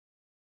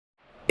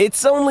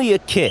It's only a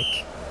kick,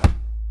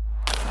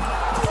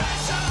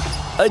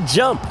 a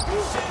jump,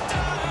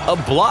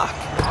 a block.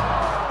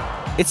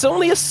 It's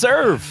only a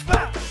serve.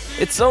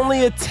 It's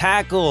only a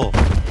tackle,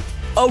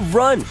 a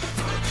run.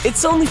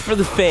 It's only for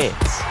the fans.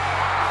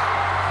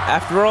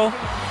 After all,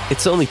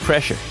 it's only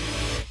pressure.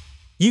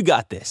 You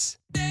got this.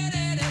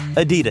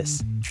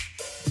 Adidas.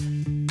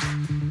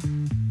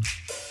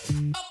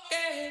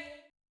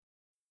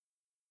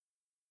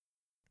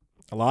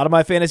 A lot of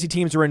my fantasy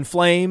teams are in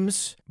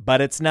flames,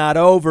 but it's not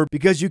over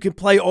because you can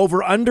play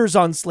over-unders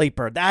on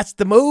Sleeper. That's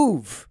the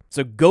move.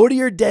 So go to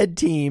your dead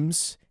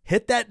teams,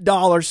 hit that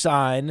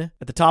 $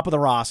 at the top of the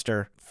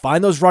roster,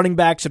 find those running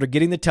backs that are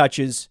getting the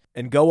touches,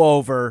 and go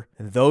over.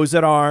 And those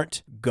that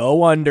aren't,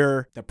 go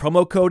under. The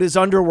promo code is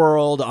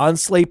Underworld on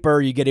Sleeper.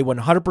 You get a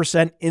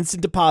 100%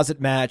 instant deposit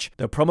match.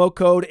 The promo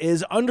code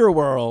is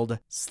Underworld.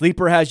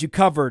 Sleeper has you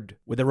covered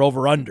with their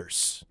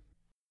over-unders.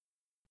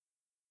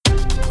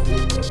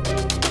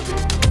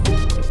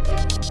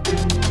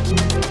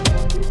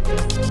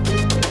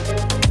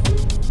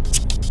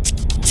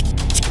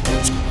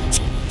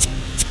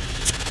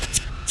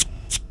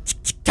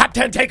 Top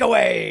 10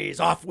 takeaways.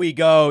 Off we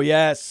go.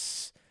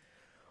 Yes.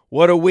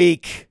 What a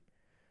week.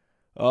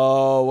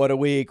 Oh, what a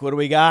week. What do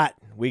we got?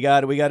 We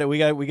got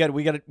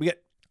a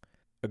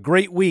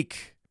great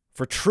week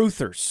for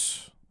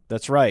truthers.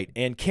 That's right.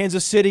 And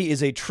Kansas City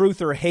is a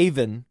truther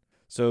haven.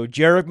 So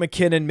Jerick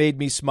McKinnon made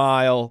me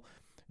smile.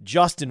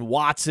 Justin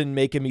Watson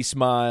making me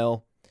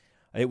smile.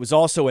 It was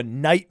also a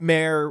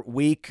nightmare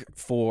week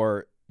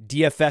for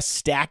DFS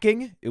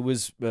stacking. It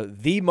was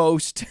the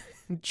most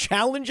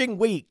challenging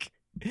week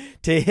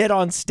to hit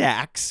on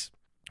stacks.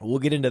 We'll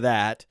get into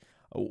that.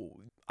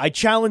 I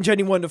challenge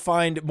anyone to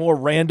find more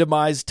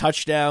randomized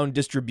touchdown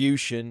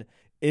distribution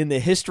in the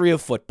history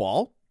of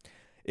football.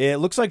 It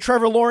looks like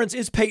Trevor Lawrence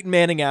is Peyton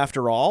Manning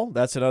after all.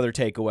 That's another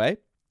takeaway.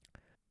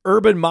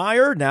 Urban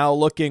Meyer now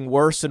looking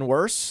worse and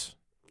worse.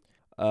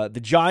 The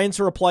Giants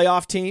are a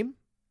playoff team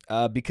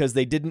because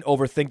they didn't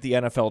overthink the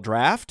NFL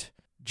draft.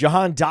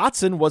 Jahan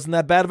Dotson wasn't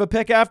that bad of a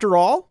pick after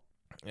all.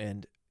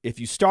 And if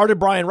you started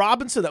Brian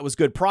Robinson, that was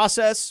good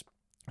process.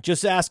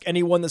 Just ask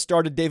anyone that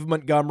started David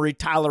Montgomery,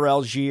 Tyler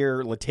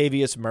Algier,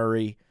 Latavius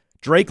Murray.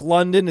 Drake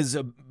London is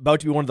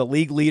about to be one of the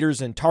league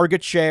leaders in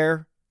target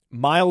share.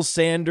 Miles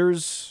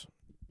Sanders,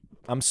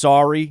 I'm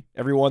sorry,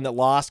 everyone that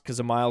lost because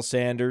of Miles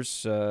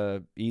Sanders.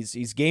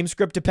 He's game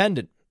script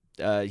dependent.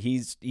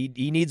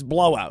 He needs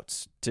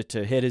blowouts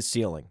to hit his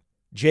ceiling.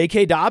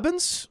 J.K.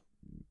 Dobbins,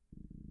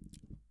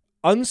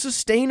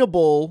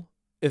 unsustainable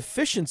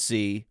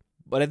efficiency,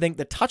 but I think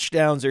the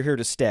touchdowns are here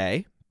to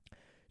stay.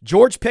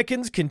 George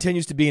Pickens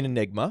continues to be an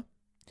enigma.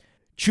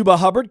 Chuba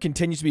Hubbard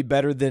continues to be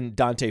better than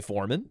Dante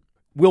Foreman.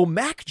 Will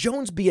Mac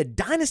Jones be a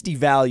dynasty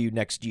value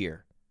next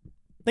year?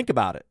 Think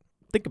about it.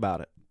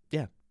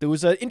 Yeah. There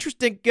was an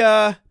interesting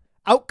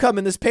outcome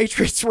in this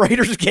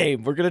Patriots-Raiders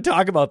game. We're going to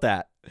talk about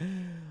that.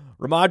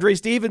 Ramondre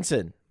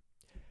Stevenson.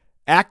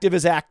 Active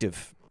is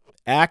active.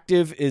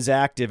 Active is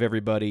active,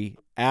 everybody.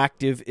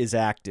 Active is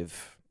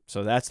active.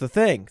 So that's the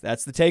thing.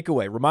 That's the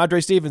takeaway.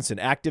 Ramondre Stevenson,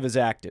 active is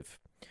active.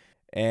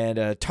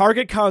 And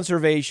target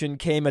conservation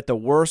came at the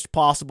worst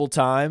possible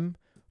time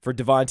for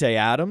Devontae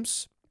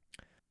Adams.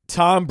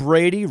 Tom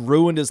Brady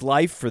ruined his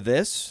life for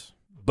this,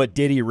 but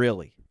did he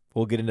really?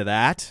 We'll get into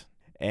that.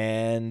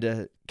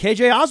 And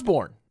KJ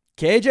Osborne.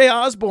 KJ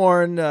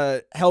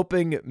Osborne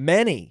helping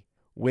many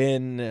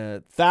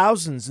win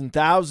thousands and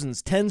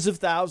thousands, tens of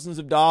thousands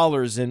of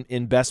dollars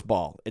in best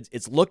ball.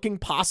 It's looking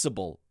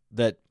possible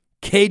that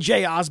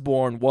KJ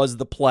Osborne was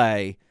the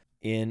play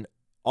in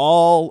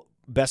all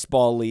best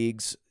ball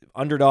leagues.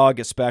 Underdog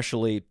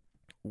especially.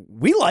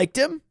 We liked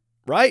him,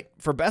 right?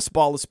 For best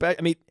ball, especially.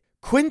 I mean,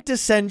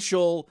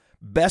 quintessential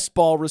best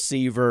ball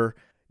receiver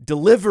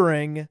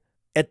delivering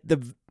at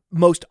the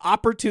most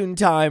opportune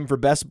time for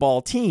best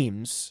ball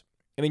teams.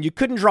 I mean, you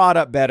couldn't draw it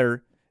up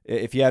better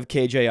if you have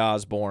KJ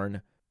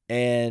Osborne.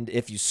 And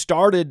if you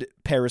started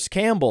Paris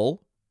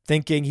Campbell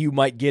thinking you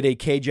might get a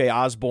KJ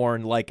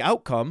Osborne-like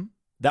outcome,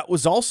 that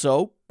was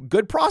also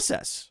good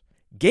process.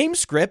 Game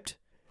script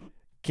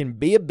can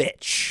be a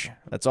bitch.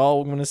 That's all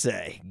I'm going to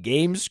say.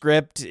 Game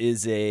script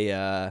is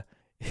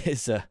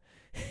it's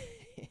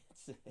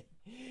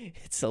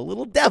a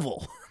little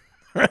devil,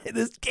 right?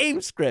 This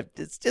game script,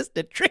 it's just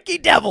a tricky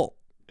devil.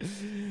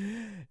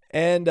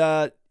 And,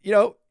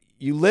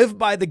 you live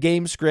by the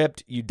game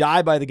script, you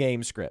die by the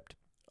game script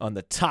on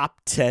the Top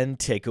 10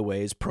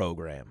 Takeaways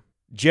program.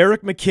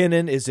 Jerick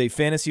McKinnon is a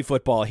fantasy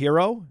football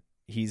hero.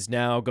 He's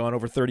now gone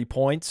over 30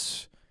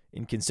 points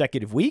in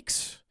consecutive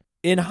weeks.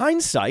 In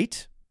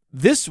hindsight,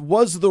 this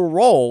was the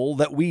role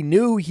that we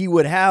knew he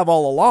would have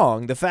all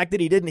along. The fact that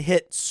he didn't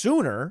hit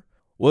sooner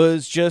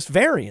was just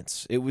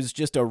variance. It was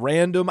just a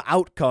random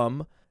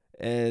outcome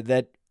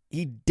that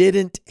he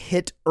didn't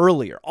hit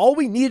earlier. All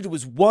we needed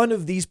was one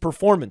of these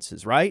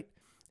performances, right?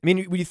 I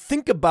mean, when you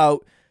think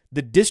about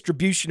the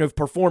distribution of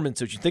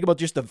performances, you think about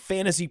just the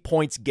fantasy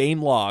points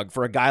game log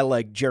for a guy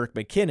like Jerick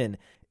McKinnon,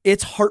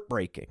 it's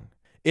heartbreaking.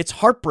 It's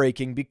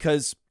heartbreaking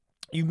because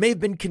You may have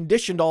been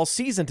conditioned all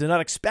season to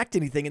not expect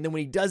anything, and then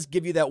when he does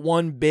give you that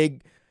one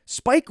big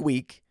spike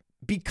week,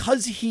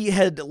 because he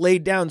had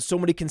laid down so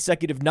many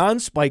consecutive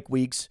non-spike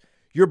weeks,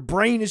 your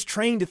brain is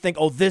trained to think,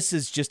 oh, this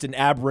is just an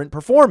aberrant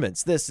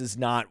performance. This is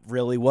not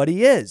really what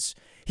he is.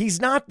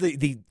 He's not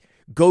the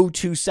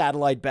go-to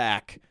satellite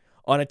back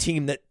on a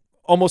team that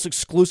almost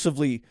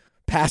exclusively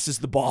passes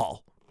the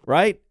ball,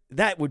 right?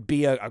 That would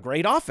be a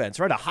great offense,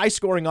 right? A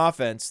high-scoring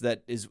offense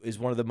that is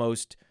one of the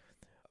most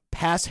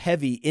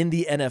pass-heavy in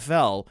the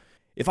NFL.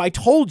 If I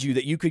told you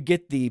that you could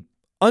get the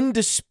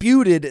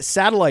undisputed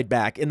satellite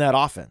back in that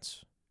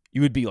offense,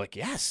 you would be like,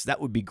 yes, that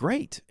would be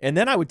great. And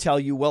then I would tell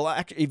you, well,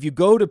 actually, if you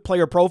go to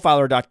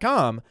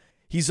playerprofiler.com,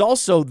 he's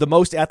also the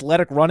most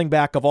athletic running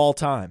back of all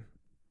time.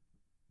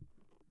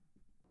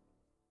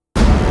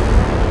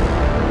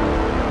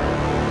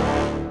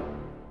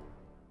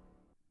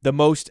 The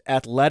most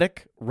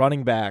athletic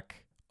running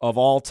back of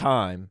all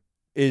time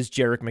is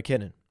Jerick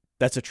McKinnon.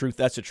 That's a true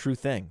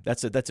thing.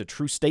 That's a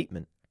true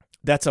statement.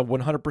 That's a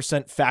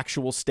 100%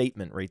 factual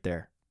statement right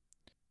there.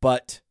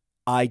 But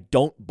I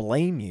don't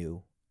blame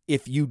you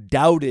if you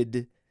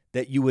doubted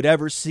that you would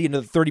ever see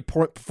another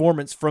 30-point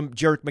performance from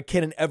Jerick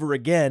McKinnon ever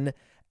again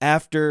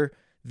after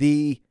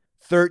the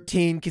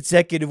 13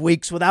 consecutive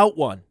weeks without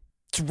one.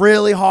 It's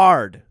really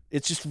hard.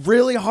 It's just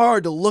really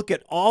hard to look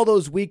at all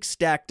those weeks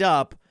stacked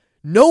up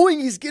knowing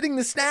he's getting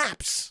the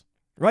snaps,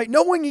 right?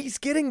 Knowing he's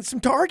getting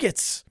some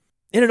targets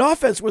in an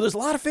offense where there's a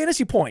lot of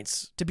fantasy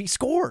points to be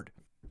scored.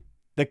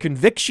 The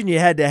conviction you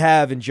had to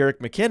have in Jerick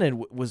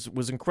McKinnon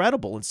was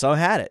incredible, and some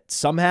had it.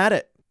 Some had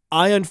it.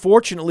 I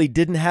unfortunately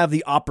didn't have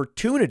the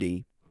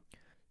opportunity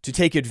to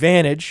take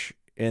advantage,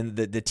 and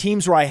the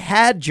teams where I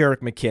had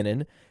Jerick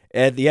McKinnon,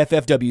 at the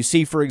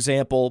FFWC, for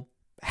example,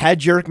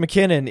 had Jerick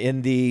McKinnon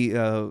in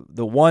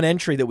the one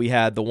entry that we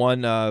had, the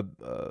one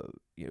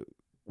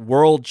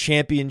World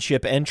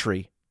Championship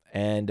entry,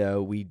 and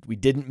we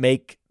didn't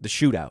make the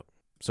shootout.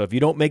 So if you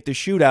don't make the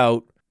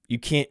shootout, you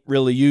can't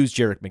really use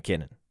Jerick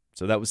McKinnon.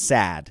 So that was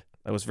sad.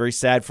 That was very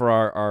sad for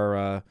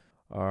our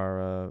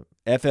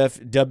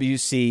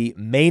FFWC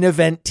main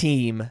event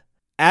team.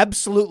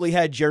 Absolutely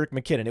had Jerick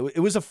McKinnon. It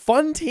was a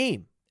fun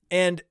team.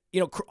 And,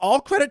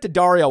 all credit to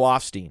Dario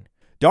Offstein.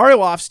 Dario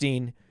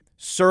Offstein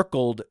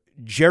circled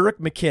Jerick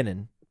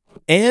McKinnon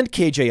and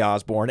KJ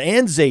Osborne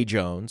and Zay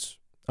Jones,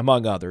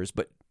 among others,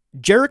 but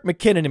Jerick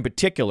McKinnon in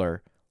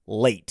particular,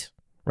 late,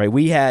 right?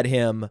 We had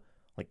him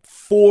like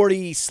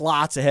 40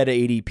 slots ahead of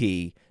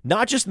ADP,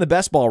 not just in the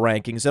best ball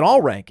rankings, in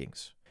all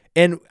rankings.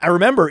 And I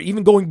remember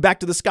even going back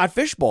to the Scott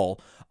Fish Bowl,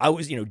 I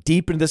was,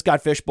 deep into the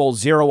Scott Fish Bowl,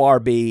 0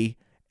 RB,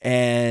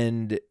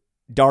 and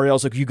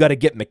Dario's like, you got to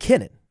get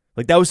McKinnon.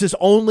 Like, that was his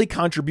only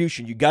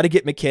contribution. You got to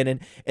get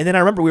McKinnon. And then I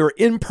remember we were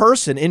in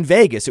person in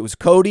Vegas. It was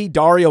Cody,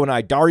 Dario, and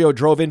I. Dario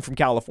drove in from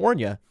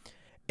California,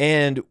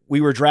 and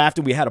we were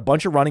drafting. We had a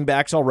bunch of running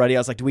backs already. I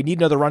was like, do we need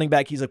another running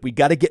back? He's like, we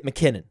got to get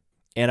McKinnon.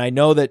 And I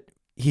know that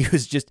he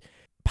was just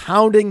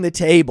pounding the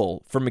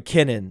table for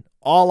McKinnon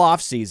all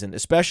offseason,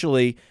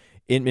 especially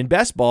in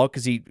best ball,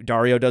 because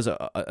Dario does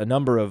a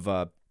number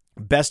of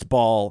best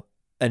ball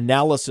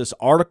analysis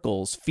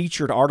articles,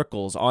 featured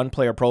articles on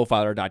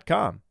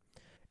playerprofiler.com.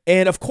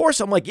 And of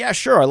course, I'm like, yeah,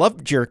 sure, I love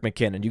Jerick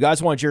McKinnon. You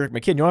guys want Jerick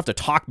McKinnon? You don't have to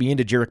talk me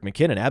into Jerick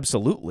McKinnon.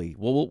 Absolutely.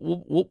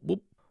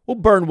 We'll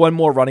burn one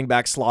more running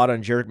back slot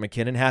on Jerick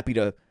McKinnon. Happy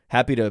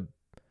to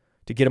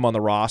get him on the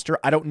roster.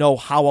 I don't know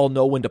how I'll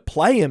know when to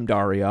play him,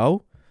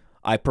 Dario.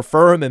 I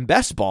prefer him in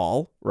best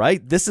ball,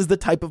 right? This is the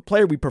type of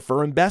player we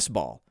prefer in best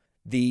ball.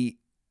 The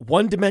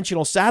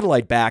one-dimensional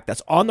satellite back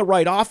that's on the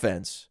right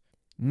offense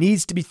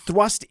needs to be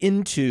thrust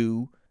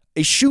into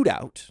a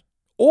shootout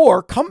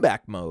or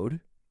comeback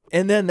mode,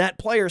 and then that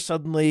player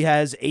suddenly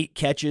has 8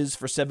 catches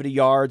for 70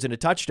 yards and a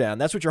touchdown.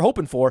 That's what you're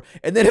hoping for.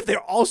 And then if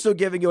they're also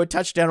giving you a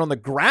touchdown on the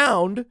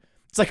ground,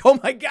 it's like, oh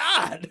my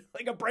God,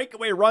 like a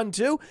breakaway run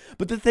too.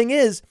 But the thing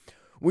is,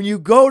 when you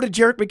go to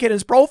Jerick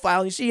McKinnon's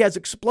profile and you see he has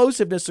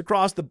explosiveness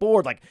across the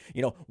board, like,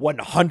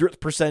 100th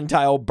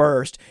percentile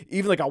burst,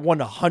 even like a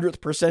 100th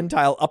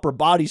percentile upper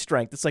body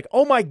strength, it's like,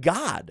 oh my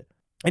God.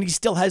 And he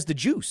still has the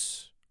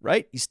juice,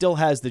 right? He still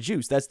has the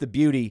juice. That's the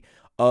beauty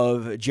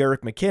of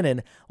Jerick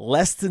McKinnon,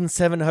 less than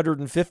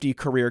 750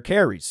 career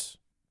carries.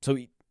 So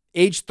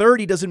age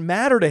 30 doesn't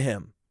matter to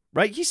him,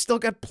 right? He's still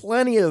got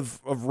plenty of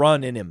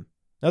run in him.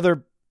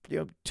 Another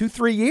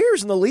 2-3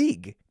 years in the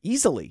league,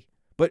 easily.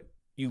 But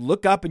you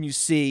look up and you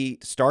see,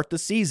 start the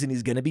season,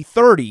 he's going to be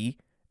 30.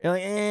 You're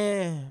like,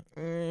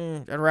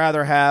 I'd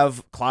rather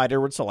have Clyde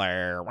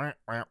Edwards-Helaire.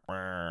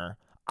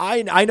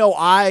 I know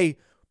I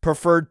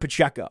preferred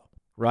Pacheco,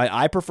 right?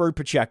 I preferred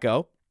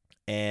Pacheco,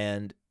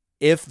 and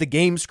if the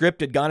game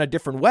script had gone a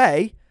different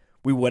way,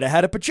 we would have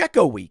had a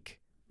Pacheco week.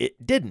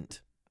 It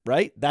didn't,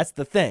 right? That's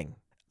the thing.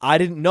 I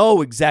didn't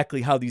know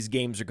exactly how these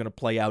games are going to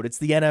play out. It's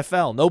the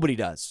NFL. Nobody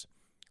does.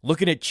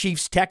 Looking at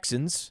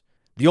Chiefs-Texans,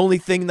 the only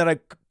thing that I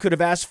could have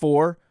asked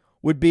for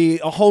would be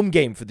a home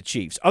game for the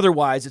Chiefs.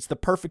 Otherwise, it's the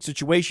perfect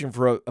situation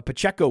for a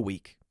Pacheco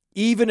week.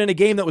 Even in a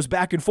game that was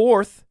back and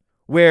forth,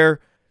 where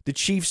the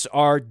Chiefs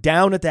are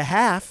down at the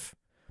half,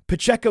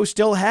 Pacheco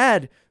still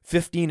had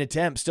 15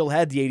 attempts, still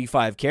had the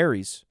 85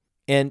 carries.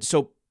 And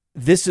so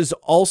this is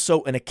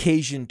also an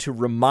occasion to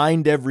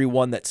remind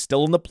everyone that's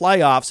still in the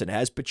playoffs and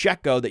has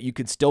Pacheco that you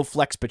can still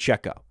flex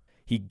Pacheco.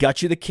 He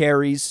got you the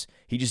carries.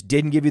 He just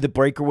didn't give you the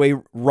breakaway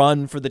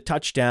run for the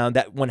touchdown.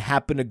 That one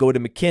happened to go to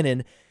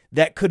McKinnon.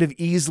 That could have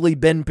easily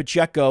been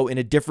Pacheco in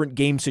a different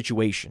game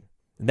situation.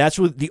 And that's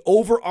what the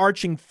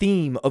overarching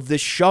theme of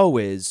this show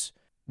is.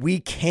 We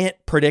can't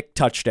predict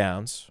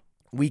touchdowns.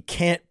 We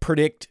can't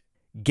predict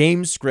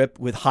game script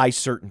with high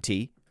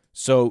certainty.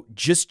 So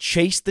just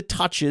chase the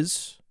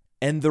touches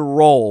and the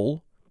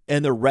roll,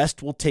 and the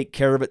rest will take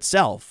care of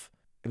itself.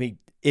 I mean,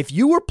 if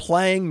you were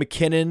playing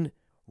McKinnon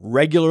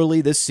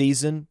regularly this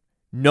season,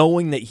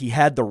 knowing that he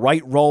had the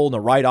right role in the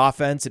right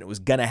offense and it was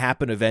going to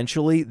happen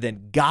eventually,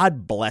 then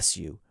God bless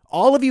you.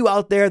 All of you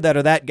out there that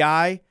are that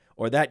guy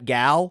or that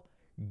gal,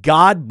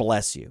 God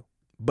bless you.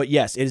 But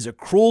yes, it is a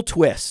cruel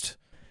twist.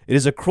 It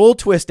is a cruel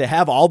twist to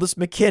have all this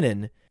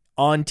McKinnon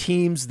on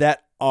teams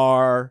that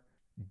are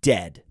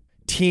dead,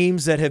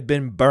 teams that have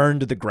been burned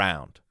to the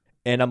ground.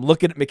 And I'm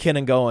looking at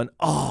McKinnon going,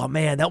 oh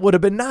man, that would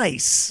have been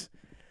nice.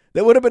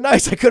 That would have been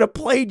nice. I could have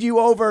played you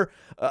over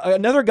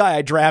another guy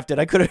I drafted.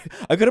 I could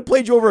have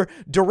played you over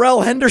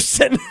Darrell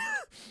Henderson.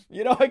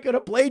 I could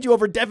have played you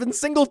over Devin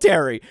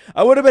Singletary.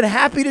 I would have been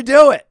happy to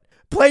do it.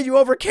 Played you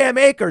over Cam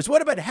Akers.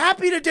 Would have been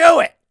happy to do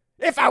it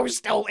if I was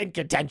still in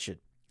contention.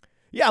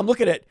 Yeah, I'm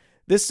looking at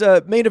this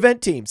main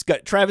event team. It's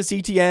got Travis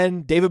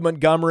Etienne, David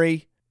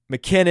Montgomery,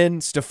 McKinnon,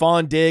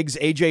 Stephon Diggs,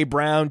 A.J.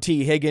 Brown,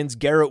 T. Higgins,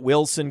 Garrett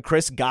Wilson,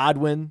 Chris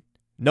Godwin,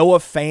 Noah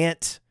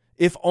Fant.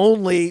 If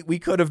only we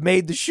could have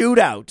made the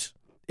shootout.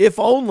 If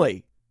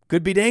only.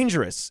 Could be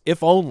dangerous.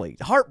 If only.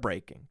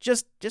 Heartbreaking.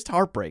 Just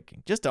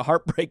heartbreaking. Just a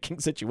heartbreaking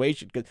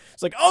situation. Because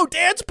it's like, oh,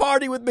 dance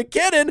party with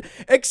McKinnon,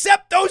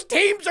 except those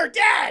teams are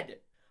dead.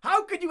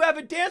 How could you have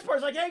a dance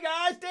party? It's like, hey,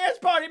 guys, dance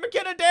party.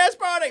 McKinnon dance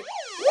party.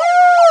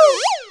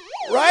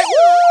 Woo! Right?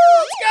 Woo!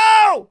 Let's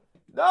go.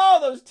 No,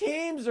 those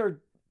teams are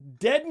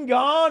dead and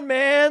gone,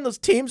 man. Those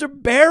teams are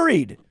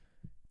buried.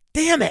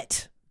 Damn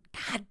it.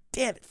 God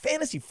damn it.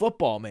 Fantasy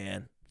football,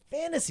 man.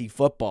 Fantasy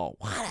football.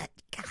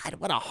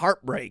 What a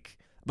heartbreak.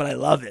 But I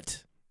love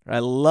it. I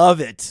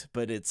love it.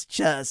 But it's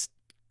just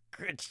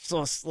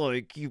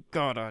like you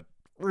gotta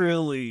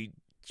really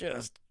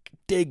just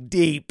dig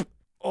deep.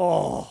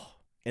 Oh.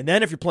 And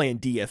then if you're playing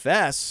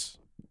DFS,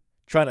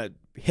 trying to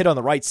hit on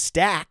the right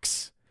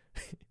stacks,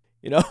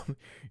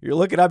 you're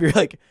looking up, you're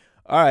like,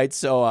 all right,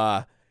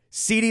 so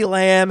CeeDee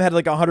Lamb had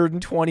like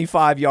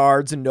 125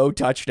 yards and no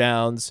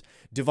touchdowns.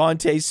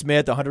 Devontae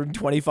Smith,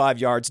 125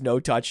 yards, no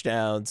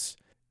touchdowns.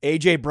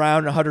 A.J.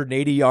 Brown,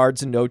 180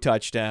 yards and no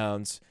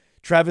touchdowns.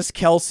 Travis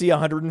Kelce,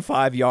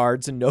 105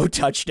 yards and no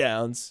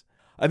touchdowns.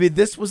 I mean,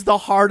 this was the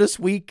hardest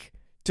week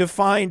to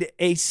find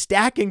a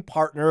stacking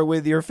partner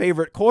with your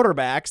favorite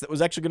quarterbacks that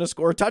was actually going to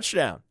score a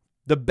touchdown.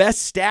 The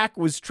best stack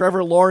was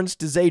Trevor Lawrence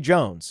to Zay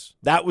Jones.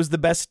 That was the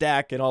best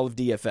stack in all of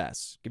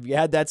DFS. If you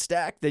had that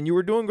stack, then you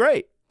were doing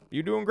great.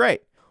 You're doing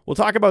great. We'll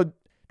talk about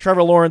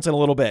Trevor Lawrence in a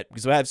little bit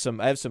because I have some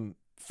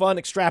fun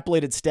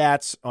extrapolated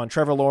stats on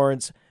Trevor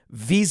Lawrence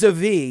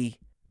vis-a-vis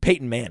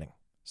Peyton Manning.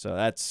 So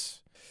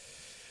that's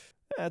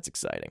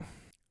exciting.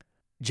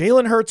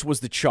 Jalen Hurts was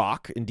the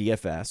chalk in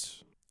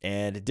DFS,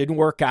 and it didn't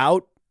work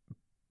out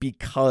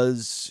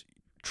because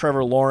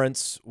Trevor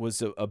Lawrence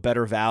was a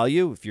better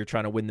value. If you're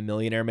trying to win the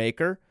Millionaire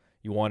Maker,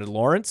 you wanted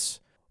Lawrence.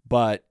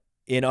 But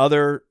in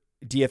other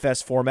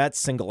DFS formats,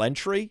 single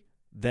entry,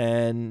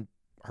 then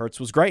Hurts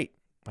was great.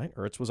 Right?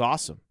 Hurts was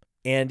awesome.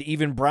 And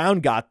even Brown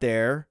got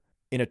there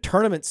in a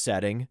tournament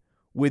setting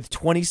with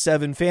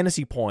 27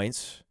 fantasy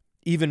points,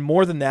 even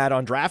more than that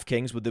on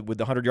DraftKings with the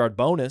 100-yard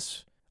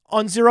bonus,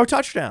 on 0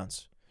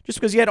 touchdowns. Just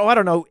because he had,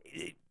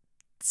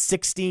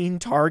 16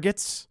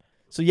 targets.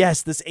 So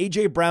yes, this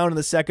A.J. Brown in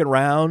the second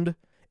round,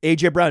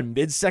 A.J. Brown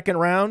mid-second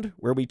round,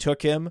 where we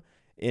took him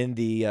in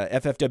the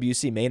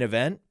FFWC main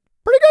event,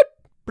 pretty good.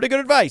 Pretty good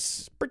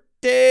advice.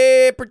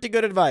 Pretty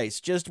good advice.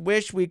 Just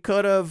wish we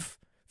could have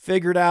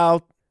figured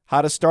out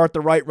how to start the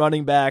right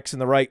running backs in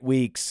the right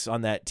weeks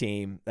on that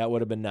team. That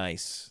would have been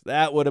nice.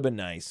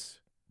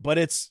 But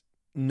it's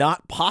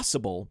not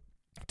possible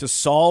to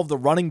solve the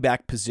running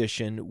back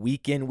position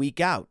week in, week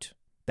out.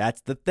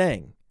 That's the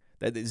thing.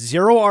 That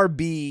 0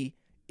 RB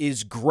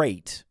is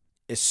great,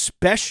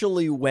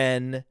 especially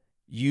when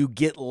you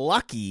get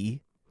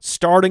lucky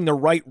starting the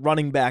right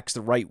running backs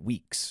the right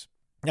weeks.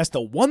 That's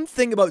the one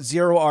thing about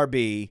 0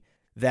 RB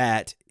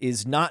that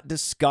is not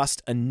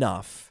discussed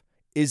enough,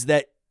 is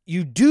that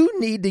you do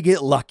need to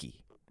get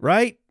lucky,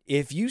 right?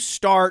 If you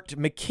start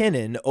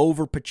McKinnon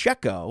over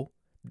Pacheco,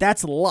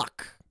 that's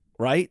luck,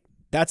 right?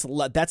 That's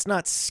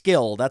not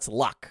skill, that's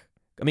luck.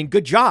 I mean,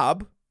 good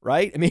job,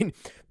 right? I mean,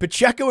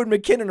 Pacheco and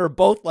McKinnon are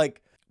both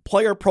like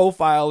player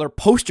profile or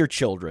poster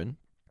children.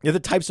 They're the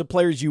types of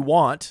players you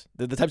want.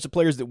 They're the types of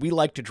players that we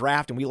like to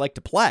draft and we like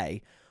to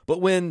play.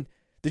 But when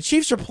the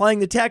Chiefs are playing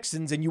the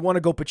Texans and you want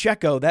to go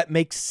Pacheco, that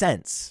makes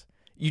sense.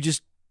 You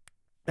just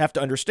have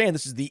to understand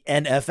this is the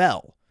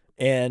NFL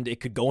and it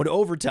could go into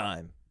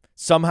overtime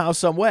somehow,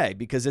 some way,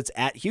 because it's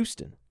at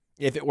Houston.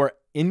 If it were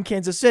in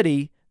Kansas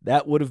City,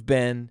 that would have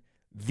been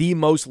the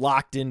most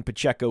locked in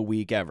Pacheco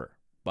week ever.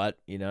 But,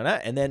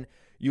 and then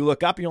you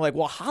look up and you're like,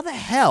 well, how the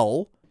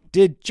hell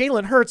did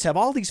Jalen Hurts have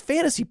all these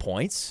fantasy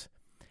points?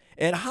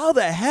 And how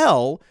the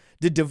hell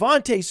did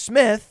Devontae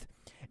Smith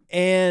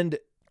and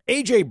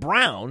A.J.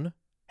 Brown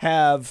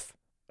have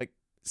like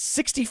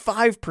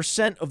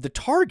 65% of the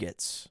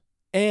targets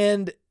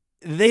and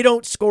they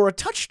don't score a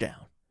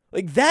touchdown?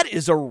 Like, that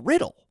is a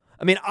riddle.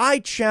 I mean, I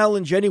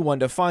challenge anyone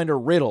to find a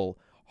riddle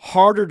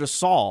harder to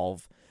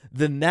solve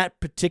than that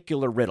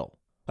particular riddle.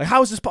 Like,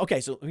 how is this?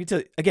 Okay, so let me tell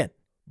you again.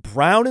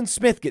 Brown and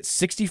Smith get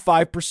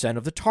 65%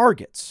 of the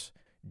targets.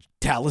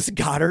 Dallas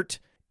Goedert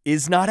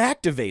is not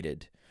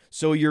activated.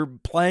 So you're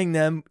playing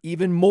them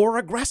even more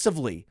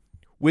aggressively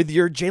with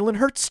your Jalen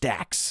Hurts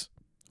stacks.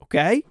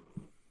 Okay?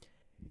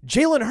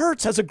 Jalen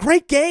Hurts has a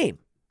great game,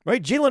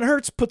 right? Jalen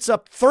Hurts puts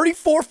up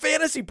 34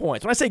 fantasy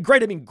points. When I say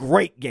great, I mean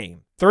great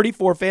game.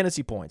 34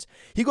 fantasy points.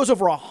 He goes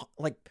over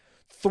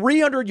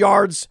 300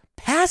 yards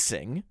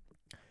passing,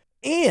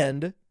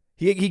 and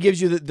he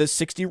gives you the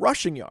 60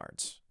 rushing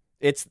yards.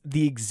 It's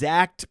the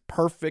exact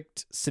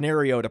perfect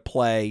scenario to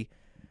play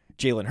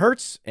Jalen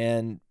Hurts,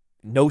 and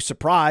no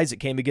surprise, it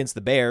came against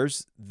the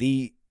Bears,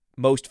 the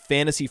most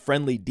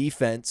fantasy-friendly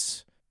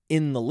defense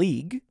in the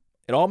league.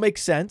 It all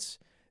makes sense.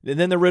 And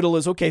then the riddle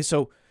is, okay,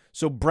 so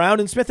Brown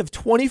and Smith have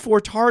 24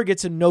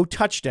 targets and no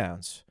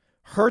touchdowns.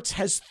 Hurts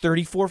has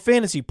 34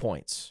 fantasy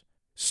points.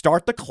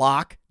 Start the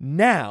clock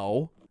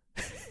now,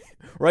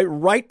 right?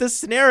 Write the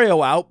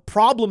scenario out,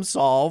 problem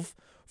solve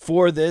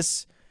for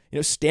this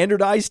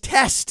standardized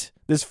test,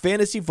 this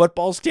fantasy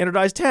football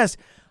standardized test.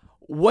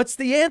 What's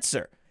the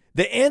answer?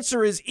 The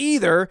answer is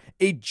either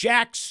a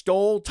Jack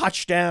Stoll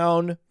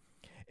touchdown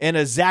and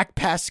a Zach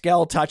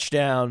Pascal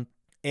touchdown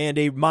and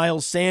a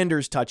Miles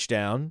Sanders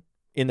touchdown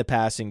in the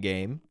passing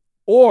game,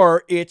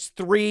 or it's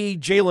 3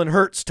 Jalen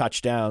Hurts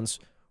touchdowns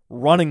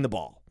running the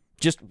ball.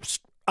 Just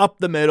up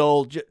the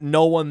middle,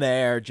 no one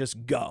there,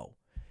 just go.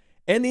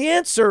 And the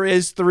answer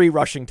is 3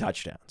 rushing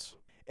touchdowns.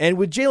 And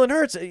with Jalen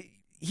Hurts,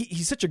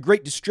 he's such a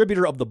great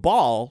distributor of the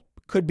ball,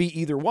 could be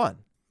either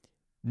one.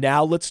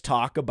 Now let's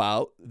talk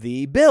about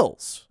the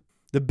Bills.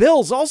 The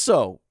Bills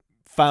also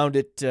found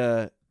it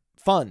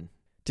fun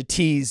to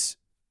tease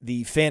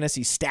the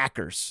fantasy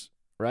stackers,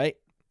 right?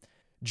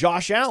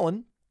 Josh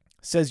Allen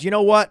says, you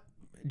know what,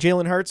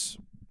 Jalen Hurts,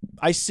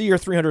 I see your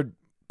 300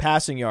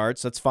 passing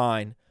yards. That's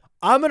fine.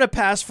 I'm going to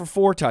pass for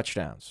 4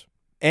 touchdowns.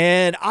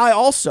 And I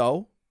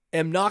also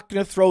am not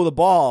going to throw the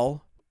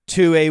ball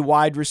to a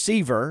wide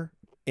receiver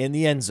in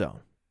the end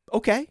zone.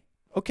 Okay,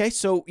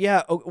 so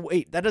yeah,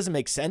 wait, that doesn't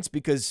make sense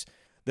because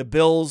the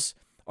Bills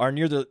are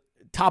near the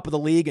top of the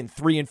league in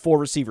 3 and 4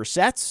 receiver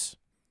sets.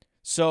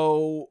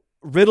 So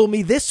riddle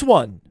me this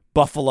one,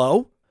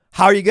 Buffalo.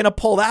 How are you going to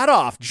pull that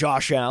off,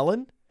 Josh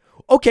Allen?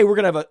 Okay, we're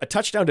going to have a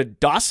touchdown to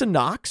Dawson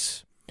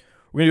Knox.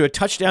 We're going to do a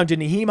touchdown to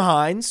Nyheim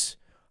Hines.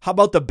 How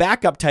about the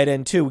backup tight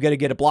end, too? We got to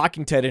get a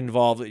blocking tight end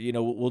involved.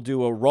 We'll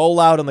do a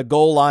rollout on the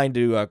goal line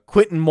to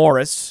Quentin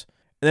Morris.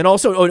 And then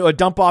also a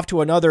dump off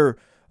to another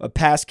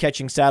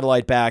pass-catching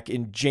satellite back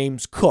in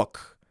James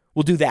Cook.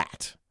 We'll do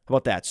that. How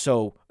about that?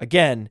 So,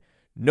 again,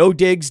 no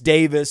Diggs,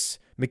 Davis,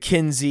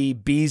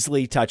 McKenzie,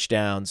 Beasley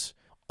touchdowns,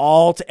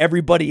 all to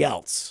everybody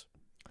else.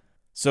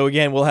 So,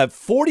 again, we'll have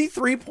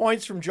 43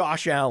 points from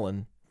Josh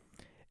Allen,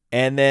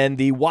 and then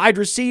the wide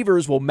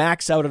receivers will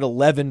max out at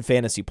 11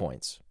 fantasy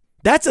points.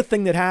 That's a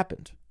thing that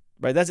happened,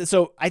 right? That's it.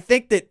 So I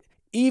think that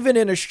even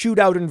in a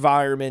shootout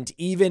environment,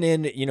 even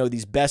in,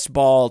 these best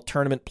ball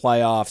tournament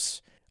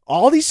playoffs,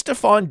 all these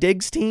Stephon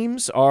Diggs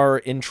teams are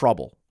in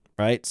trouble,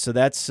 right? So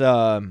that's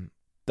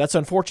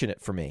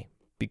unfortunate for me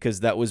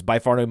because that was by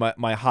far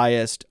my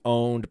highest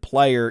owned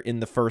player in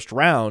the first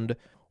round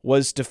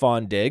was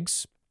Stephon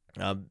Diggs.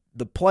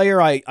 The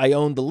player I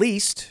owned the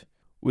least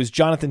was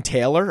Jonathan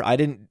Taylor. I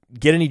didn't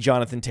get any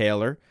Jonathan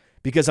Taylor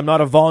because I'm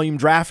not a volume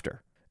drafter.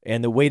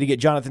 And the way to get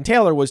Jonathan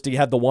Taylor was to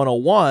have the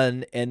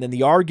 101, and then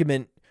the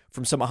argument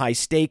from some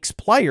high-stakes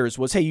players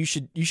was, hey, you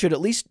should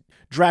at least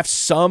draft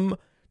some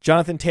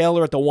Jonathan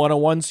Taylor at the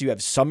 101 so you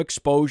have some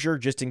exposure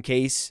just in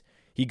case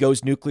he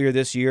goes nuclear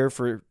this year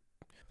for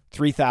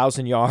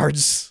 3,000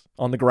 yards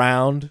on the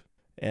ground.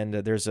 And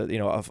there's a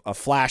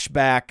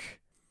flashback,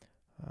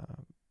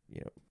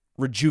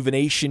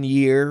 rejuvenation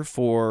year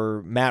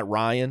for Matt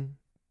Ryan.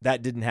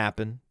 That didn't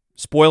happen.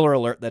 Spoiler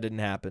alert, that didn't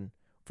happen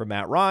for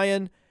Matt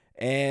Ryan.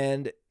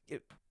 And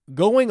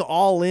going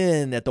all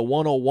in at the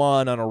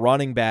 101 on a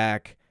running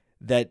back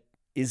that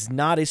is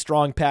not a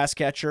strong pass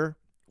catcher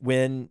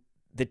when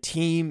the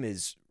team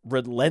is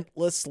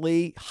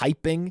relentlessly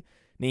hyping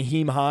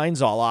Nyheim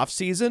Hines all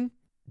offseason,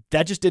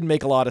 that just didn't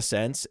make a lot of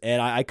sense, and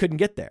I couldn't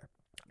get there.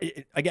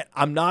 Again,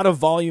 I'm not a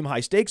volume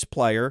high-stakes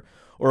player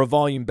or a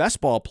volume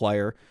best ball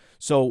player,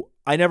 so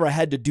I never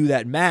had to do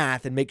that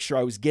math and make sure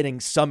I was getting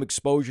some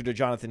exposure to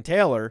Jonathan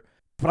Taylor,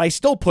 but I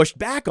still pushed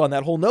back on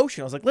that whole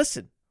notion. I was like,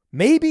 listen,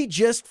 maybe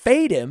just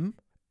fade him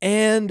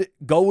and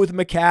go with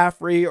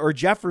McCaffrey or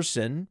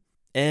Jefferson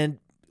and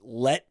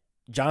let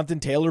Jonathan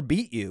Taylor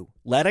beat you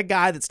Let a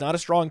guy that's not a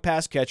strong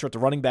pass catcher at the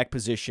running back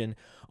position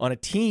on a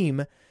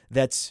team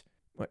that's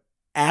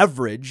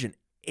average, an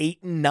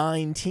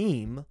 8-9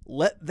 team,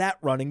 let that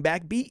running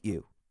back beat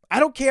you. I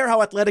don't care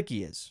how athletic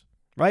he is,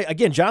 right?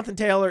 Again, Jonathan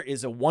Taylor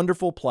is a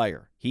wonderful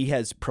player. He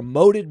has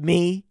promoted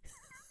me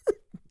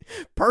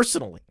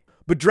personally.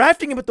 But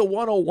drafting him at the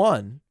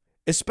 101,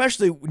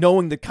 especially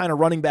knowing the kind of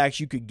running backs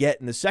you could get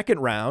in the second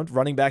round,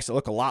 running backs that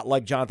look a lot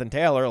like Jonathan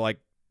Taylor, like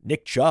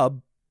Nick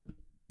Chubb,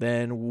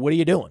 then what are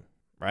you doing,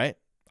 right?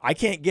 I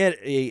can't get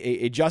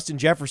a Justin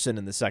Jefferson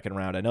in the second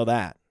round. I know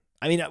that.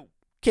 I mean, I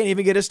can't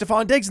even get a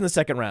Stephon Diggs in the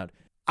second round.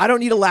 I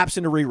don't need to lapse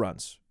into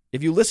reruns.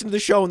 If you listen to the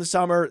show in the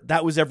summer,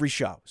 that was every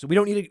show. So we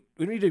don't need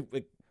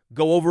to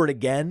go over it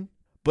again.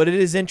 But it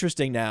is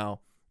interesting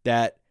now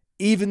that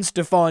even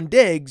Stephon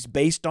Diggs,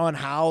 based on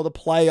how the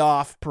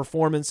playoff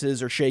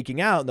performances are shaking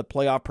out and the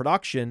playoff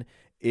production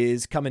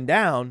is coming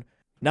down,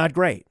 not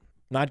great.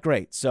 Not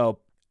great. So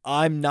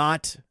I'm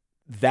not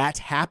that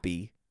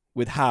happy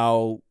with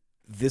how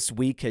this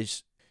week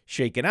has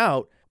shaken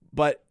out,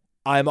 but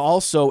I'm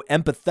also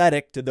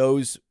empathetic to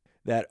those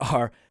that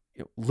are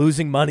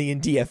losing money in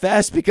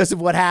DFS because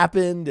of what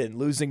happened and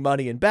losing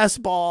money in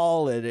best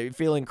ball and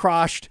feeling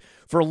crushed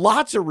for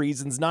lots of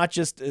reasons, not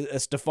just a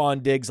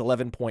Stephon Diggs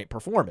 11-point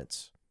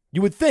performance.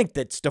 You would think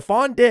that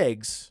Stephon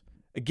Diggs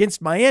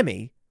against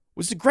Miami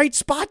was a great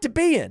spot to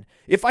be in.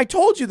 If I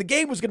told you the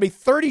game was going to be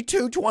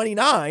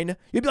 32-29,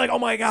 you'd be like, oh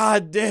my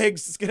God,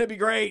 Diggs, it's going to be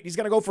great. He's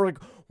going to go for like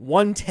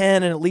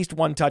 110 and at least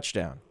one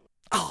touchdown.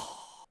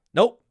 Oh,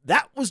 nope,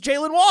 that was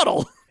Jalen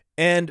Waddle.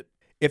 And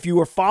if you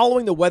were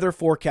following the weather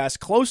forecast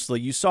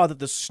closely, you saw that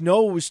the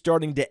snow was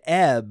starting to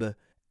ebb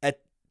at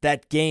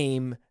that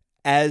game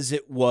as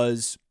it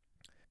was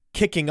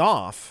kicking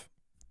off.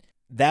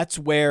 That's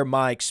where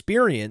my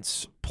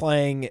experience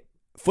playing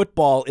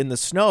football in the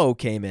snow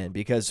came in,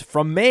 because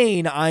from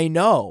Maine, I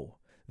know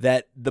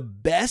that the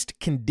best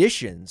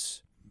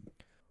conditions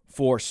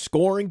for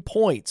scoring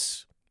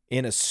points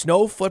in a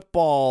snow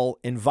football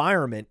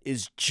environment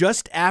is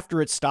just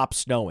after it stops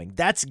snowing.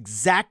 That's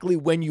exactly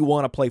when you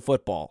want to play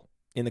football.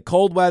 In the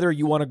cold weather,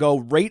 you want to go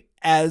right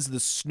as the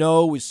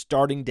snow is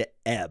starting to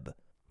ebb.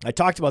 I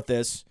talked about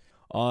this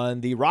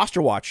on the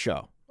Roster Watch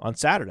show on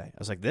Saturday. I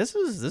was like, this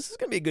is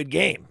going to be a good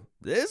game.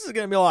 This is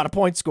going to be a lot of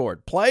points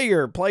scored. Play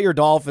your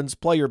Dolphins,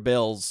 play your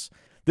Bills.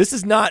 This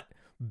is not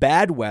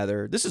bad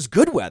weather. This is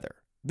good weather.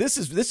 This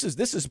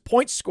is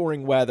point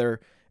scoring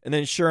weather. And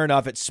then sure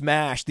enough, it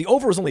smashed. The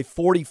over was only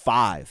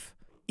 45.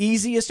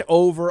 Easiest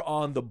over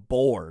on the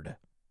board.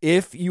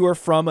 If you are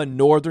from a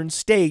northern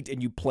state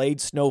and you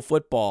played snow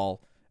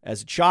football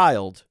as a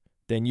child,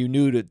 then you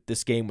knew that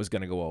this game was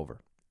going to go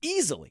over.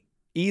 Easily.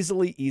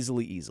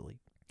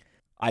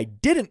 I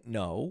didn't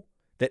know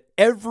that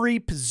every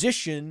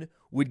position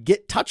would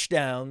get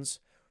touchdowns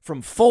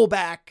from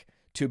fullback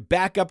to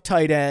backup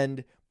tight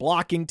end,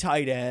 blocking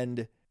tight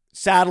end,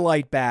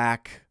 satellite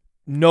back,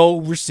 no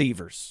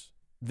receivers.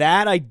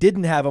 That I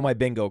didn't have on my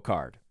bingo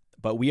card.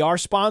 But we are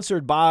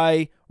sponsored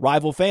by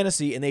Rival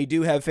Fantasy, and they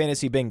do have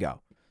fantasy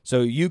bingo.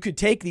 So you could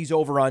take these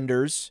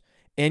over-unders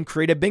and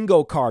create a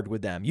bingo card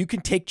with them. You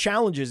can take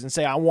challenges and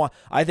say,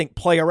 I think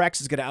player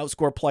X is going to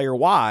outscore player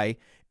Y,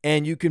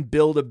 and you can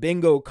build a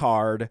bingo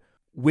card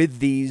with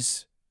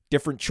these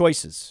different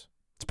choices.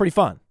 It's pretty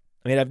fun.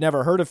 I mean, I've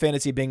never heard of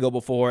fantasy bingo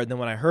before, and then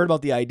when I heard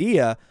about the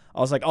idea, I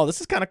was like, oh, this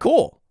is kind of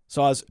cool.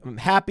 So I'm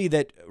happy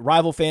that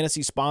Rival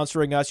Fantasy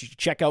sponsoring us. You should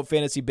check out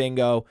Fantasy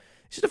Bingo.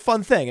 It's just a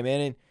fun thing. I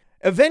mean,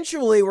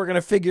 eventually we're going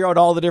to figure out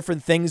all the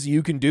different things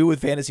you can do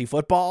with fantasy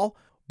football.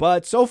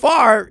 But so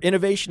far,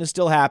 innovation is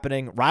still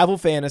happening. Rival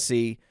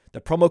Fantasy, the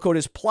promo code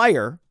is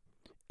PLAYER,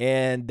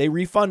 and they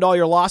refund all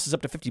your losses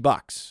up to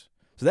 $50.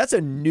 So that's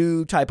a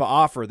new type of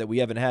offer that we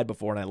haven't had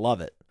before, and I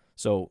love it.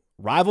 So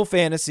Rival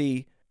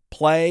Fantasy,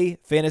 play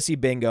Fantasy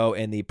Bingo,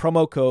 and the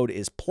promo code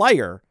is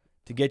PLAYER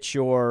to get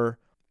your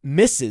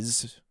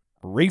misses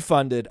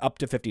refunded up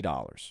to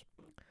 $50.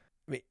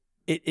 I mean,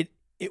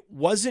 it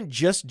wasn't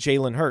just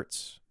Jalen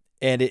Hurts,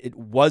 and it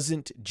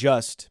wasn't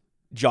just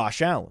Josh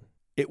Allen.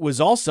 It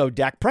was also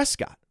Dak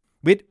Prescott.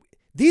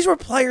 These were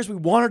players we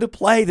wanted to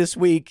play this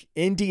week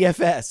in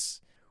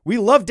DFS. We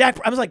love Dak.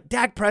 I was like,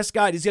 Dak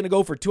Prescott is going to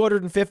go for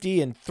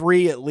 250 and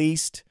 3 at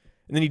least.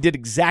 And then he did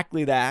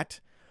exactly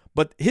that.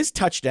 But his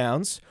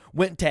touchdowns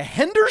went to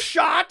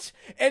Hendershot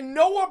and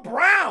Noah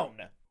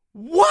Brown.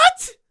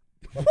 What?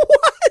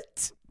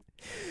 What?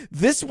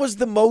 This was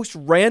the most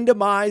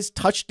randomized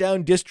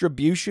touchdown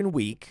distribution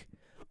week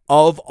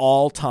of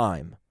all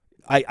time.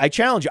 I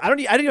challenge you. I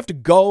didn't have to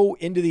go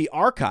into the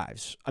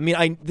archives. I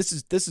mean, this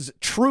is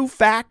true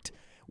fact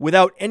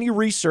without any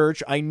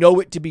research. I know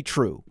it to be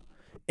true.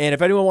 And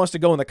if anyone wants to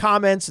go in the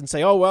comments and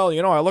say, oh, well,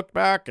 I looked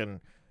back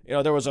and,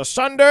 there was a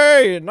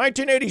Sunday in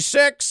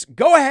 1986,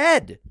 go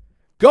ahead.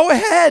 Go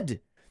ahead.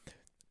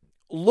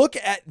 Look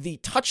at the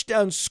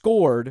touchdowns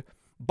scored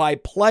by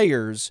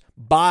players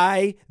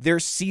by their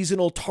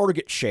seasonal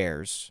target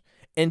shares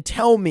and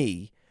tell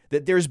me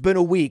that there's been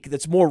a week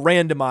that's more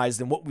randomized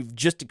than what we've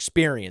just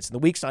experienced. And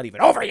the week's not even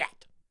over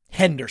yet.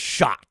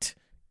 Hendershot.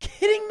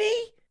 Kidding me?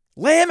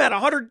 Lamb had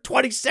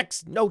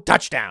 126, no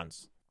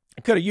touchdowns.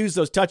 I could have used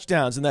those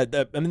touchdowns in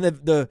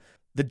the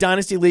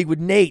Dynasty League with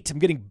Nate. I'm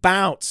getting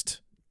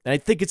bounced. And I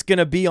think it's going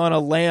to be on a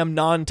Lamb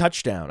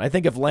non-touchdown. I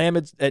think if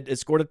Lamb had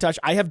scored a touch,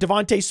 I have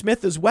Devontae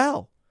Smith as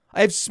well.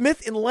 I have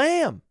Smith and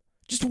Lamb.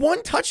 Just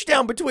one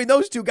touchdown between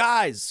those two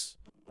guys.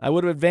 I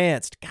would have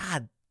advanced.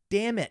 God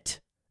damn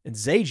it. And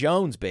Zay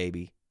Jones,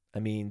 baby. I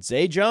mean,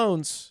 Zay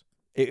Jones.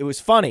 It was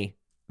funny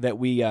that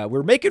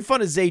we're making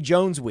fun of Zay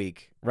Jones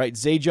week, right?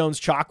 Zay Jones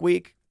chalk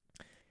week.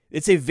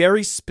 It's a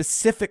very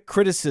specific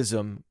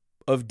criticism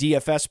of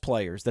DFS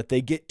players that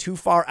they get too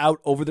far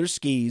out over their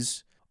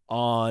skis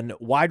on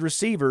wide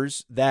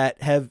receivers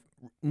that have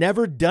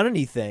never done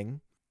anything,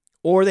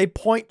 or they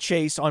point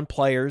chase on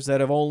players that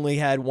have only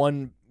had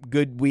one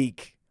good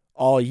week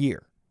all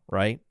year,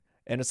 right?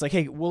 And it's like,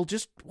 hey, well,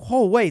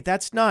 wait,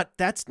 that's not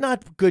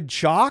good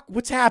chalk.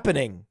 What's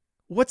happening?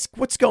 What's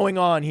going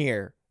on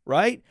here,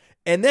 right?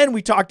 And then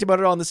we talked about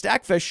it on the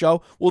Stackfest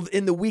show. Well,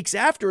 in the weeks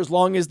after, as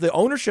long as the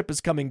ownership is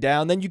coming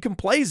down, then you can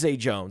play Zay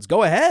Jones.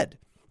 Go ahead.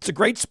 It's a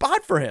great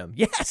spot for him.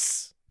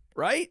 Yes,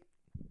 right?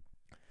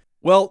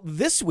 Well,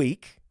 this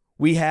week,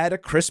 we had a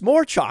Chris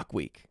Moore chalk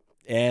week.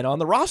 And on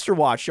the Roster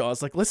Watch show, I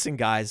was like, listen,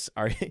 guys,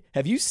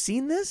 have you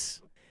seen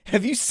this?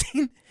 Have you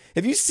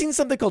seen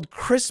something called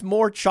Chris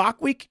Moore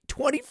chalk week?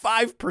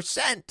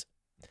 25%.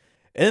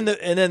 And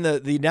then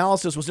the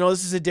analysis was, no,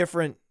 this is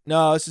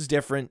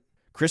different.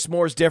 Chris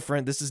Moore's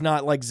different. This is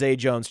not like Zay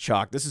Jones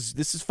chalk. This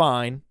is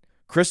fine.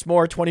 Chris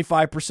Moore,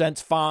 25%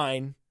 is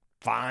fine.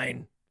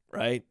 Fine,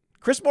 right?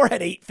 Chris Moore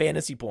had 8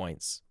 fantasy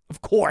points.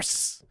 Of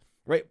course,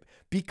 right?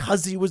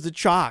 Because he was the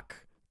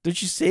chalk. Don't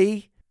you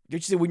see?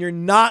 When you're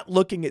not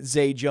looking at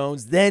Zay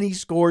Jones, then he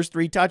scores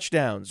 3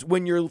 touchdowns.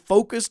 When you're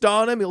focused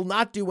on him, he'll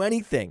not do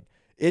anything.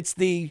 It's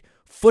the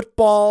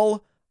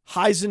football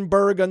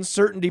Heisenberg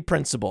uncertainty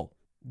principle.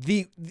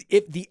 The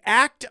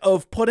act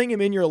of putting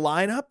him in your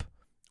lineup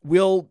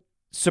will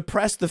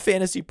suppress the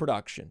fantasy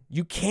production.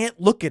 You can't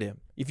look at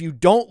him. If you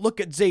don't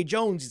look at Zay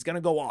Jones, he's going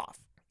to go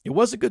off. It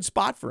was a good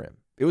spot for him.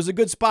 It was a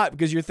good spot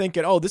because you're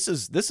thinking, oh, this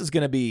is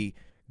going to be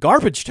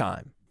garbage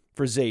time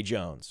for Zay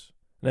Jones.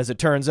 And as it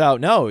turns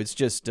out, no, it's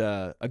just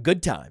a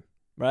good time,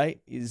 right?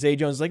 Zay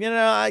Jones is like,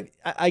 no,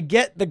 I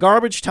get the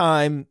garbage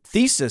time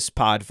thesis,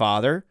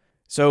 Podfather.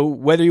 So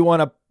whether you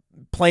want to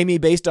play me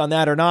based on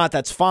that or not,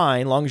 that's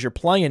fine. As long as you're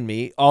playing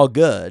me, all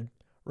good,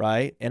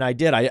 right? And I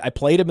did. I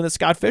played him in the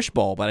Scott Fish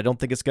Bowl, but I don't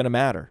think it's going to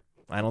matter.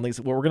 I don't think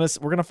so. We're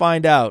gonna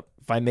find out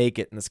if I make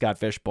it in the Scott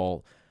Fish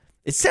Bowl.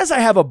 It says I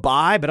have a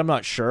bye, but I'm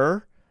not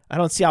sure. I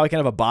don't see how I can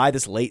have a bye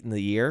this late in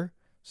the year.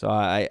 So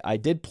I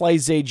did play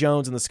Zay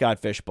Jones in the Scott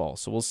Fish Bowl,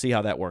 so we'll see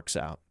how that works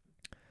out.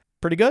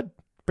 Pretty good.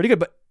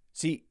 But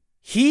see,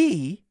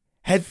 he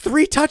had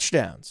 3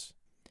 touchdowns.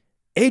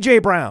 A.J.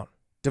 Brown,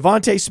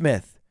 Devontae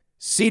Smith,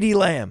 CeeDee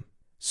Lamb,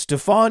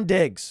 Stephon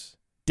Diggs,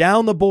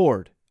 down the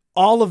board.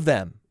 All of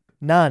them,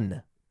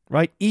 none,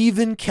 right?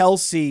 Even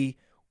Kelsey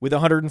with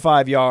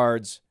 105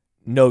 yards,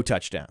 no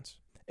touchdowns.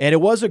 And it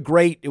was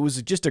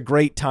just a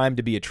great time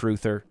to be a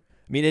truther.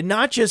 I mean, and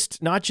not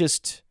just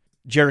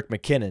Jerick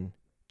McKinnon.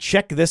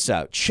 Check this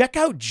out. Check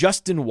out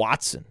Justin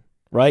Watson,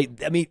 right?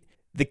 I mean,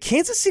 the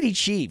Kansas City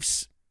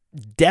Chiefs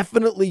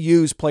definitely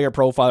use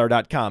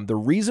playerprofiler.com. The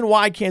reason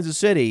why Kansas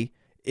City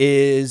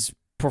is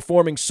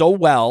performing so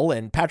well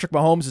and Patrick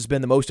Mahomes has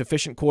been the most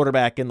efficient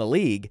quarterback in the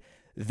league,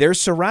 they're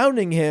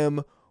surrounding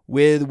him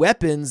with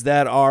weapons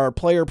that are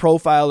player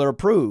profiler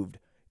approved.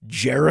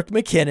 Jerick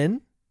McKinnon,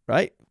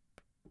 right?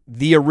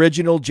 The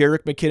original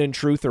Jerick McKinnon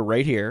truther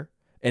right here.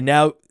 And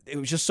now it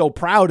was just so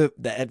proud of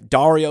that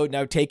Dario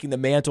now taking the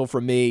mantle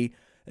from me.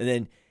 And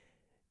then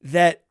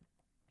that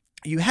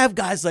you have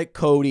guys like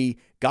Cody,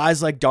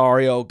 guys like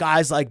Dario,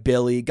 guys like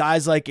Billy,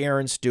 guys like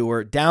Aaron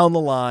Stewart, down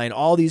the line,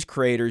 all these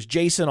creators,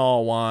 Jason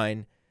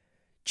Allwine,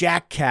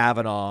 Jack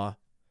Kavanaugh,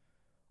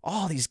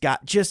 all these guys,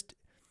 just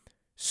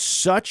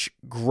such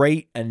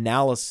great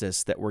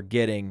analysis that we're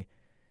getting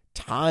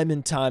time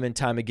and time and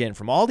time again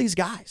from all these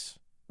guys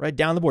right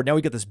down the board. Now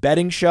we got this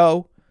betting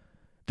show,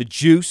 The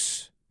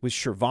Juice with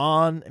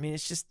Shervon. I mean,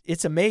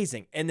 it's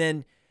amazing. And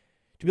then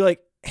to be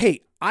like,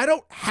 hey, I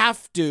don't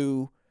have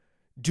to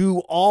do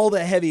all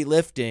the heavy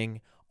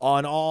lifting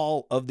on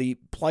all of the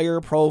player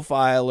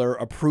profiler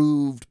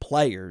approved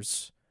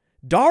players.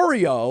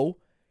 Dario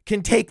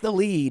can take the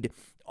lead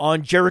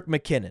on Jerick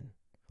McKinnon.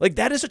 Like,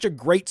 that is such a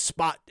great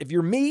spot. If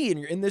you're me and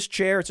you're in this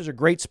chair, it's such a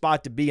great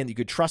spot to be in. You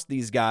could trust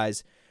these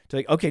guys to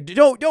like, okay,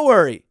 don't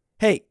worry.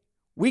 Hey,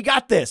 we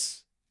got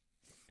this.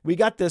 We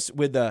got this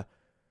with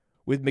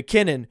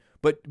McKinnon.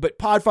 But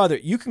Podfather,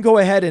 you can go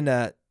ahead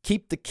and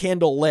keep the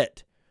candle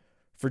lit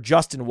for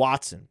Justin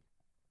Watson.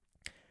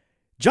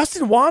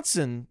 Justin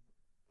Watson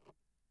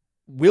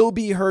will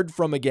be heard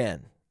from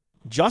again.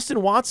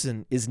 Justin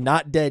Watson is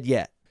not dead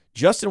yet.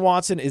 Justin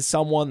Watson is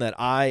someone that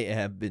I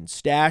have been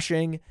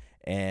stashing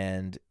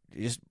and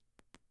just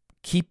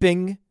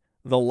keeping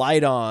the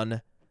light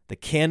on, the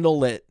candle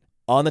lit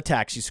on the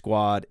taxi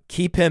squad.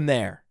 Keep him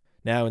there.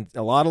 Now, in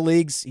a lot of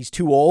leagues, he's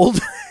too old.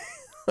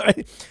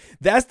 Right?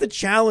 That's the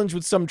challenge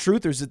with some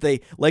truthers that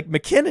they, like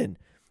McKinnon,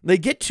 They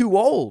get too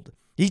old.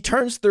 He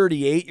turns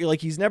 38. You're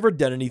like, he's never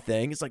done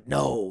anything. It's like,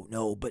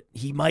 no, but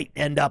he might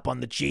end up on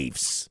the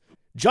Chiefs.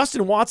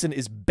 Justin Watson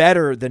is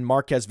better than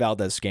Marquez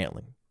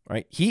Valdez-Scantling,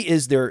 right? He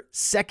is their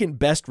second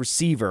best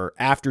receiver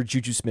after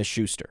Juju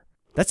Smith-Schuster.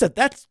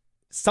 That's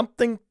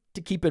something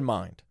to keep in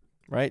mind,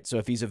 right? So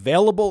if he's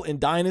available in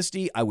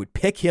Dynasty, I would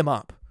pick him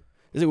up.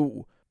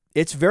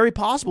 It's very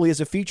possible he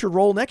has a featured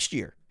role next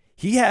year.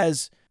 He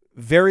has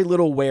very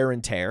little wear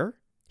and tear.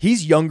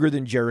 He's younger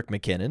than Jerick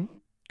McKinnon.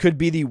 Could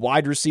be the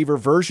wide receiver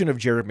version of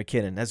Jerick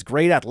McKinnon. Has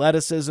great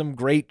athleticism,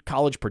 great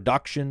college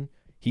production.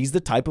 He's the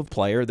type of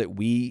player that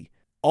we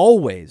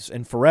always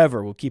and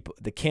forever will keep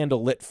the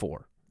candle lit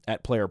for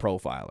at Player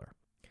Profiler.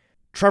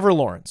 Trevor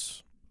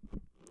Lawrence.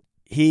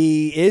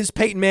 He is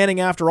Peyton Manning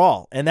after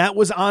all, and that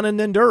was Anand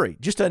Nanduri.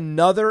 Just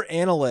another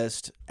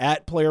analyst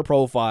at Player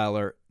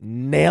Profiler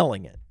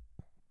nailing it.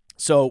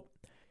 So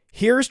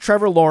here's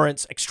Trevor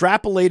Lawrence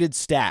extrapolated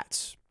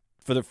stats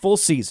for the full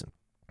season.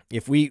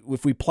 If we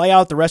play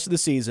out the rest of the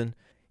season,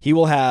 he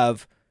will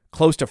have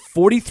close to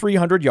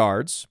 4,300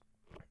 yards,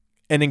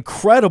 an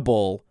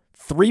incredible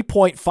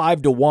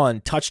 3.5 to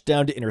 1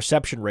 touchdown to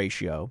interception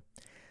ratio,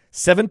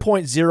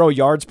 7.0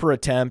 yards per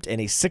attempt,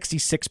 and a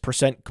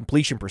 66%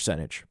 completion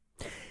percentage.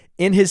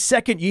 In his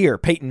second year,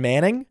 Peyton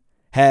Manning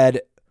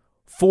had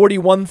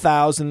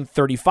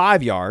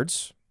 41,035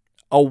 yards,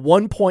 a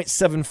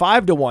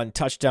 1.75 to 1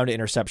 touchdown to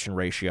interception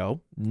ratio,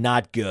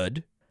 not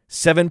good.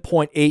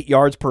 7.8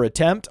 yards per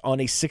attempt on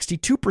a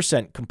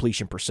 62%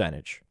 completion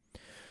percentage.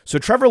 So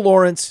Trevor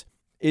Lawrence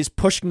is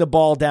pushing the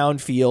ball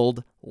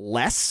downfield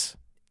less,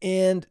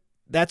 and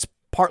that's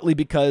partly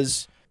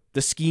because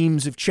the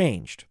schemes have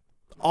changed.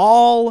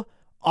 All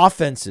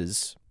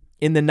offenses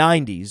in the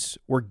 90s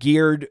were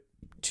geared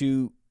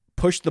to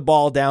push the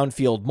ball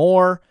downfield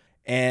more,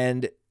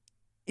 and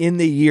in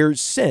the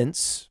years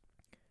since,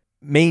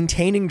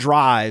 maintaining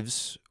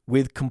drives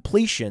with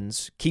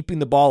completions, keeping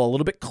the ball a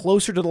little bit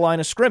closer to the line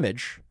of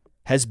scrimmage,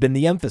 has been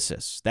the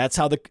emphasis. That's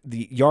how the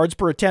yards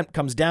per attempt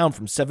comes down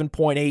from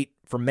 7.8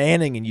 for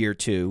Manning in year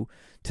 2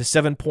 to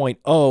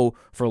 7.0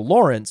 for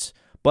Lawrence,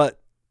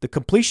 but the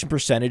completion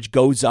percentage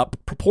goes up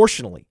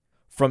proportionally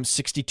from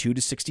 62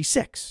 to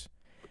 66.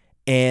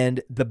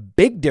 And the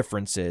big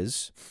difference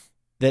is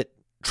that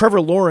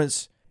Trevor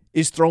Lawrence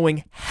is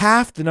throwing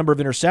half the number of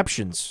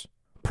interceptions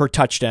per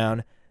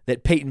touchdown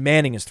that Peyton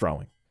Manning is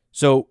throwing.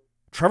 So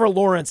Trevor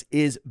Lawrence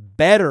is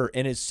better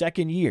in his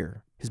second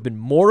year, has been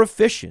more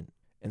efficient,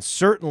 and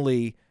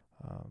certainly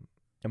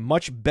a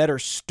much better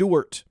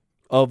steward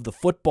of the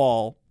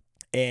football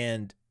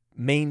and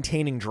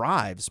maintaining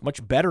drives,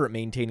 much better at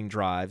maintaining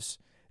drives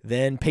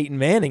than Peyton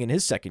Manning in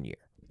his second year.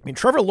 I mean,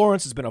 Trevor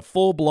Lawrence has been a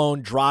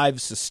full-blown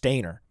drive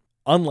sustainer,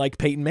 unlike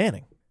Peyton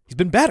Manning. He's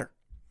been better.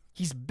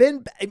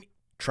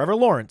 Trevor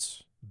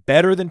Lawrence,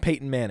 better than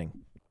Peyton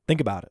Manning.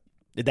 Think about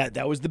it.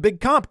 That was the big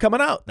comp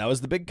coming out. That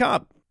was the big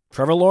comp.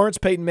 Trevor Lawrence,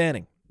 Peyton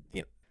Manning.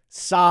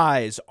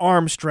 Size,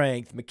 arm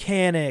strength,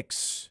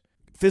 mechanics,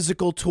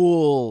 physical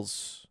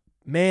tools.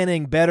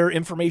 Manning, better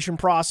information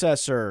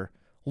processor.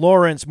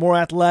 Lawrence, more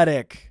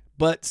athletic,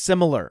 but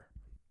similar.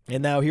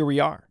 And now here we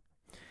are.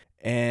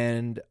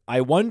 And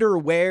I wonder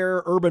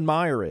where Urban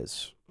Meyer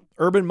is.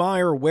 Urban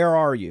Meyer, where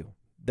are you?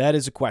 That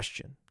is a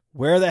question.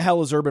 Where the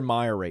hell is Urban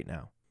Meyer right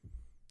now?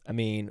 I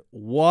mean,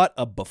 what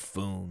a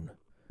buffoon.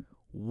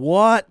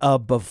 What a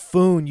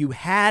buffoon. You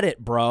had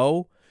it,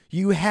 bro.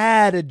 You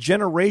had a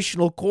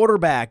generational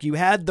quarterback. You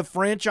had the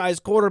franchise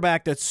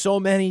quarterback that so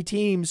many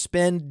teams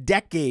spend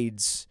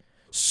decades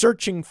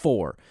searching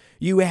for.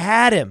 You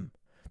had him.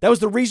 That was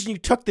the reason you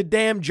took the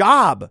damn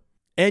job.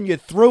 And you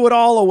threw it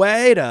all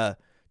away to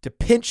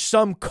pinch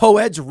some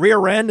co-ed's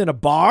rear end in a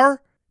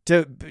bar?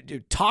 To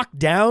talk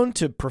down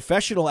to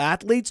professional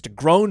athletes, to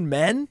grown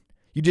men?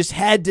 You just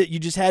had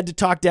to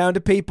talk down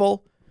to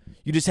people?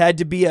 You just had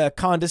to be a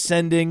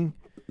condescending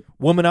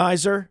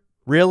womanizer?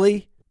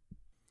 Really?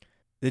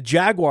 The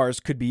Jaguars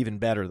could be even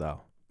better,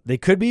 though. They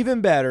could be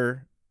even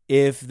better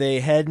if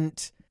they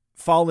hadn't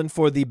fallen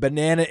for the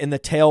banana in the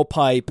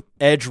tailpipe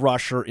edge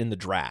rusher in the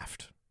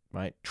draft,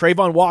 right?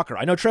 Trayvon Walker.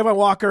 I know Trayvon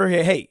Walker,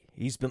 hey,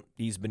 he's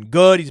been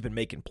good. He's been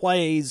making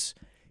plays.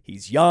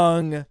 He's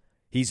young.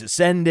 He's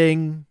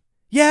ascending.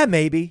 Yeah,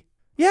 maybe.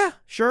 Yeah,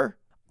 sure.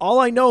 All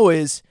I know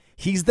is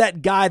he's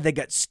that guy that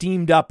got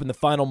steamed up in the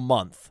final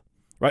month,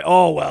 right?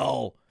 Oh,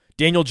 well,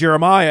 Daniel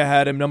Jeremiah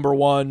had him number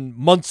 1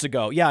 months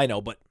ago. Yeah, I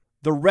know, but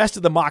the rest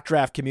of the mock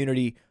draft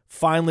community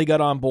finally got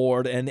on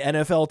board, and the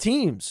NFL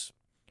teams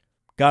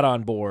got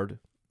on board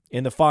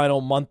in the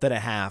final month and a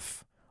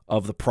half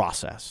of the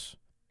process.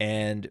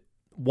 And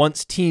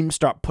once teams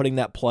start putting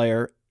that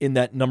player in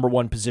that number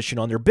 1 position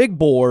on their big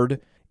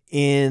board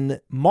in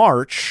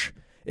March,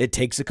 it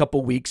takes a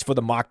couple weeks for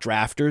the mock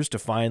drafters to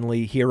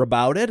finally hear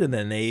about it, and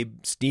then they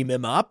steam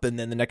him up, and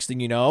then the next thing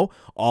you know,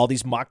 all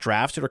these mock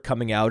drafts that are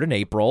coming out in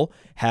April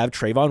have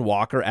Trayvon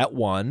Walker at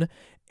 1,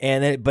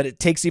 but it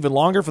takes even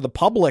longer for the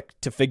public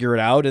to figure it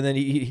out, and then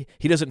he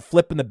doesn't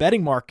flip in the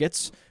betting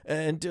markets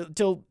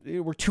until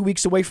we're 2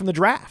 weeks away from the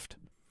draft.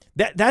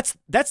 That's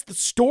the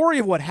story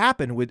of what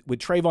happened with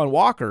Trayvon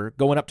Walker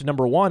going up to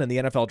number 1 in the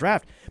NFL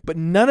draft, but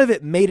none of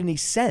it made any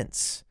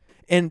sense.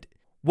 And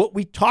what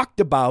we talked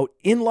about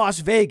in Las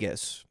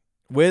Vegas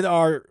with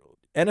our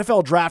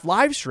NFL draft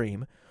live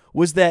stream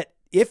was that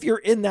if you're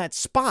in that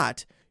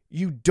spot,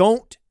 you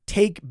don't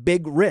take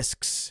big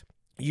risks.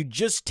 You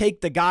just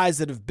take the guys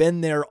that have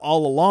been there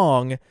all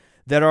along,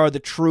 that are the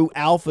true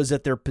alphas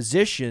at their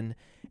position,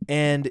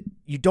 and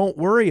you don't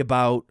worry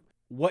about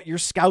what your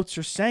scouts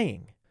are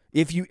saying.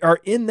 If you are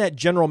in that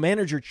general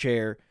manager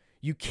chair,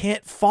 you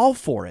can't fall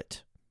for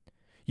it.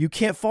 You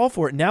can't fall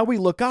for it. Now we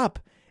look up,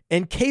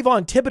 and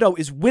Kayvon Thibodeau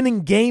is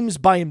winning games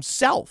by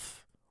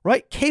himself,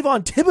 right?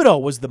 Kayvon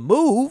Thibodeau was the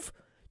move.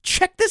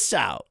 Check this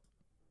out.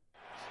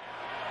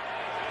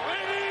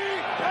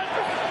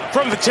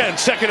 From the 10,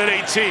 second and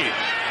 18.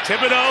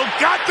 Thibodeau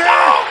got there,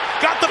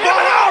 got the ball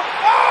out,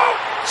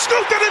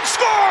 scooped it and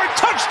scored.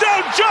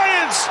 Touchdown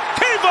Giants,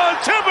 Kayvon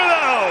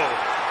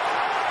Thibodeau.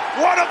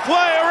 What a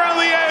play around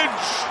the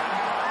edge.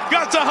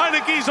 Got to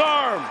Heineke's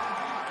arm.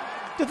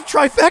 Did the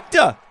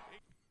trifecta.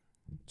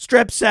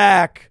 Strip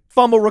sack,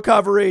 fumble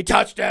recovery,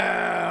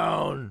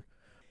 touchdown.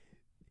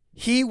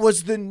 He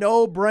was the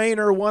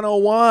no-brainer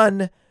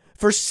 101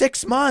 for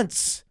 6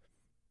 months.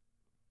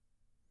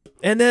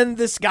 And then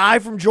this guy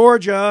from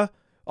Georgia,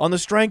 on the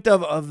strength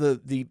of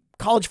the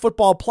college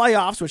football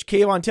playoffs, which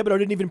Kayvon Thibodeau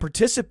didn't even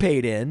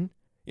participate in,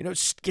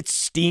 gets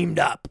steamed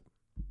up.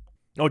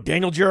 Oh,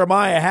 Daniel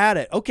Jeremiah had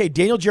it. Okay,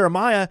 Daniel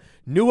Jeremiah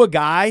knew a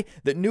guy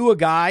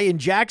in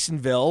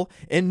Jacksonville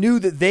and knew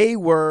that they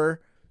were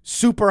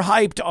super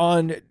hyped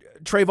on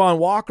Trayvon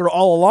Walker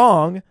all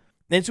along,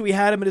 and so he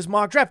had him in his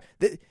mock draft.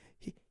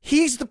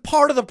 He's the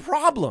part of the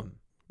problem,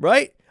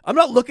 right? I'm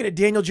not looking at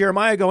Daniel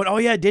Jeremiah going, oh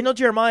yeah, Daniel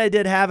Jeremiah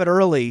did have it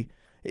early.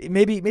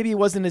 Maybe he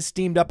wasn't as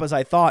steamed up as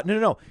I thought.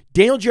 No.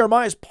 Daniel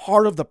Jeremiah is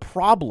part of the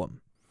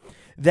problem.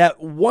 That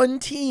one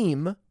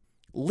team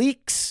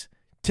leaks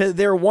to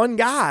their one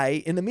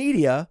guy in the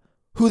media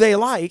who they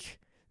like.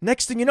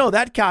 Next thing you know,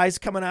 that guy's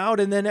coming out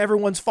and then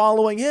everyone's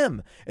following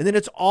him. And then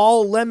it's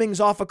all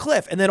lemmings off a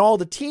cliff. And then all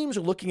the teams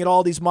are looking at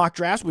all these mock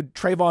drafts with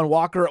Trayvon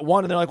Walker at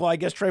 1. And they're like, well, I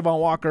guess Trayvon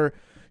Walker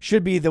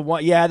should be the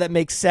one. Yeah, that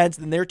makes sense.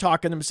 And they're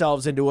talking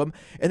themselves into him.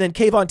 And then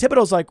Kayvon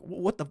Thibodeau's like,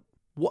 what?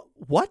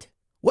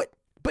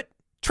 But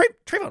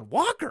Trayvon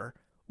Walker?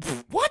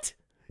 What?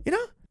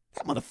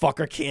 That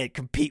motherfucker can't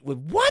compete with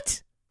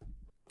what?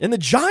 And the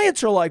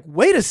Giants are like,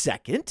 wait a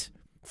second.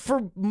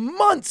 For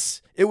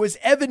months, it was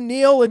Evan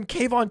Neal and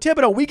Kayvon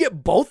Thibodeau. We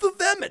get both of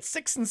them at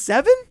 6 and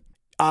 7?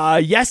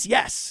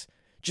 Yes.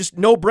 Just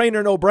no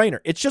brainer.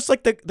 It's just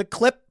like the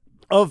clip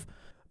of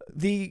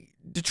the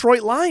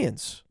Detroit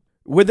Lions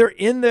where they're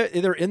in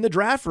the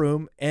draft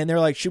room and they're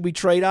like, should we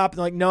trade up? And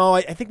they're like, no,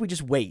 I think we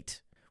just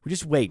wait.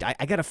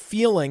 I got a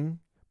feeling,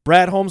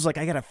 Brad Holmes, I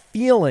got a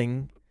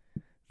feeling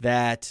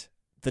that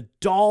the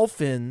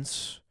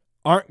Dolphins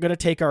aren't going to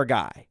take our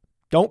guy.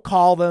 Don't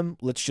call them.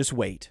 Let's just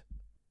wait.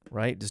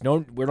 Right?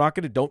 We're not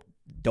going to,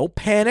 don't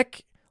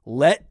panic.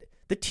 Let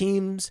the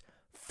teams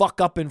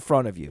fuck up in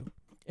front of you.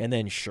 And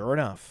then sure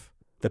enough,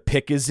 the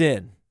pick is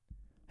in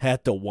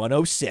at the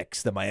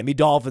 106. The Miami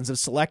Dolphins have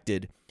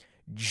selected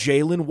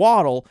Jalen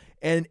Waddle,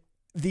 and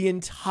the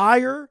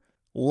entire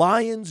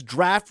Lions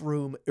draft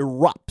room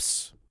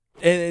erupts.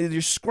 And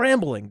they're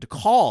scrambling to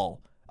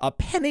call a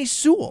Penei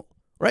Sewell,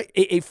 right?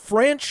 A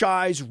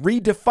franchise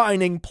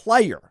redefining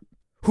player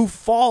who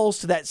falls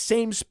to that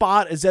same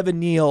spot as Evan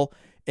Neal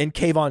and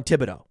Kayvon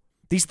Thibodeau.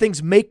 These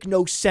things make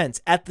no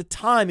sense. At the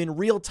time, in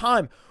real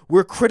time,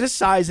 we're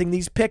criticizing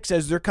these picks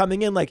as they're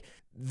coming in. Like,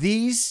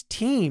 these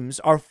teams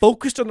are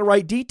focused on the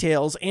right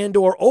details and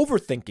or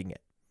overthinking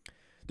it.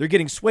 They're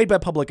getting swayed by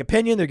public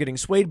opinion. They're getting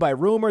swayed by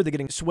rumor. They're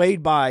getting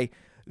swayed by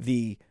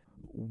the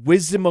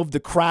wisdom of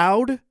the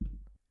crowd,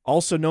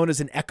 also known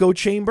as an echo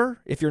chamber.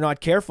 If you're not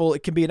careful,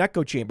 it can be an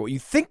echo chamber. What you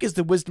think is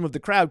the wisdom of the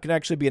crowd can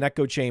actually be an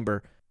echo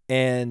chamber,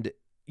 and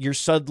you're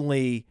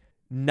suddenly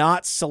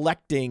not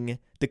selecting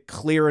the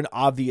clear and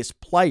obvious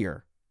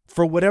player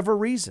for whatever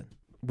reason.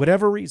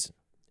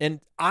 And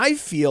I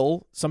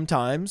feel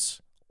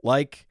sometimes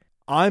like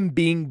I'm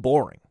being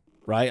boring,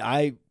 right?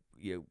 I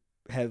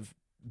have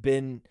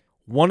been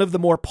one of the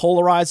more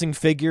polarizing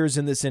figures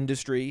in this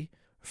industry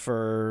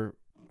for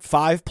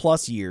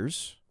 5+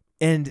 years.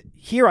 And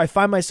here I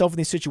find myself in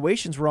these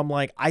situations where I'm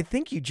like, I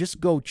think you just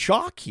go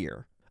chalk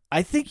here.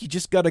 I think you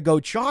just got to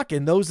go chalk.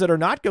 And those that are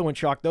not going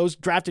chalk, those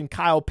drafting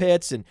Kyle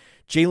Pitts and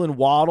Jalen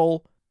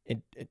Waddle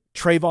and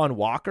Trayvon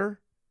Walker,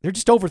 they're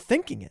just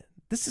overthinking it.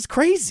 This is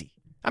crazy.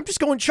 I'm just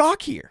going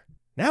chalk here.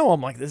 Now I'm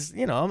like this,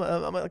 I'm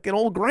like an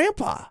old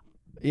grandpa.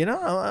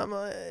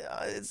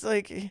 It's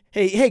like,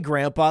 hey,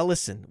 grandpa,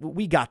 listen,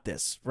 we got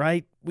this,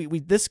 right? We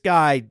this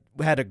guy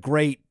had a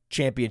great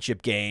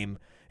championship game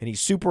and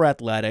he's super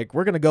athletic.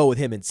 We're going to go with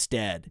him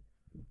instead.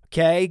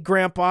 Okay,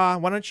 grandpa,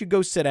 why don't you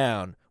go sit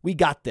down? We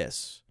got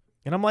this.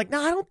 And I'm like,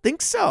 no, I don't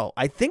think so.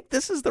 I think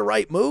this is the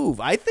right move.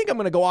 I think I'm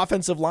going to go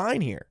offensive line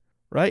here,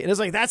 right? And it's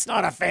like, that's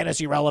not a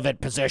fantasy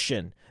relevant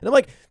position. And I'm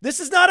like, this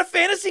is not a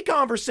fantasy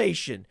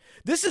conversation.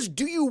 This is,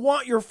 do you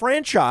want your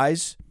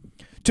franchise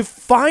to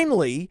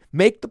finally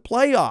make the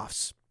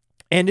playoffs.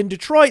 And in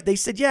Detroit, they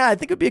said, yeah, I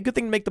think it would be a good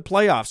thing to make the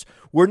playoffs.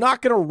 We're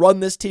not going to run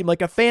this team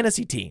like a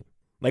fantasy team,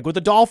 like what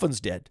the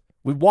Dolphins did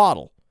with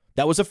Waddle.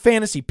 That was a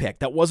fantasy pick.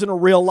 That wasn't a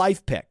real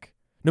life pick.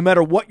 No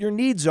matter what your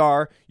needs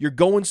are, you're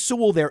going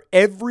Sewell there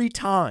every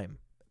time.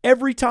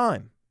 Every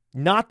time.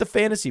 Not the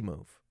fantasy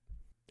move.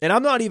 And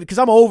I'm not even, because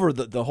I'm over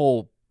the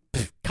whole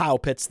Kyle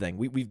Pitts thing.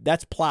 We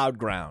that's plowed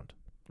ground,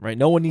 right?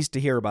 No one needs to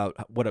hear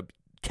about what a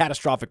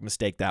catastrophic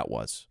mistake that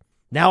was.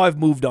 Now I've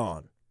moved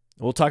on.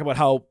 We'll talk about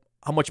how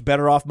much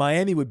better off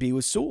Miami would be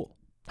with Sewell.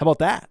 How about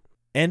that?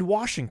 And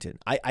Washington.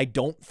 I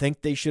don't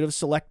think they should have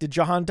selected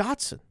Jahan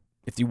Dotson.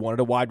 If you wanted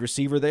a wide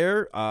receiver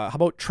there, how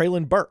about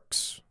Treylon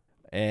Burks?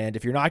 And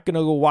if you're not going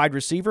to go wide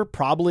receiver,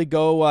 probably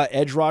go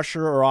edge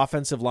rusher or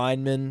offensive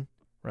lineman,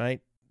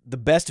 right? The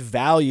best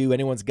value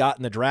anyone's got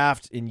in the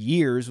draft in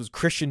years was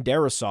Christian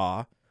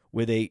Darrisaw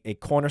with a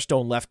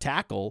cornerstone left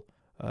tackle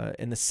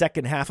in the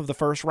second half of the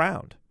first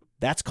round.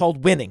 That's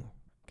called winning.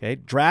 Okay,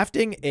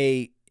 drafting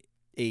a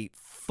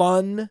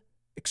fun,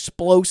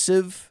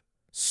 explosive,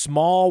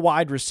 small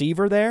wide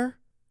receiver there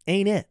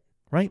ain't it,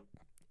 right?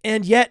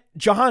 And yet,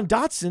 Jahan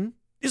Dotson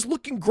is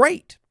looking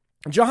great.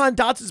 Jahan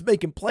Dotson's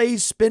making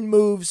plays, spin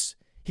moves.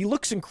 He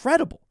looks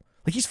incredible.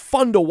 Like, he's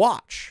fun to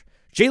watch.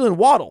 Jalen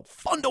Waddle,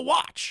 fun to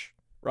watch,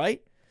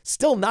 right?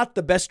 Still not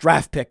the best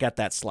draft pick at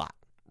that slot,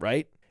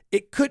 right?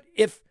 It could,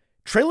 if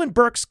Treylon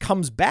Burks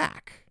comes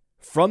back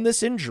from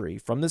this injury,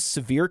 from this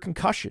severe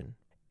concussion,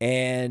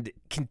 and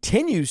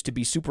continues to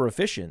be super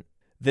efficient,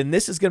 then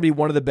this is going to be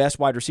one of the best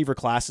wide receiver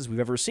classes we've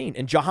ever seen.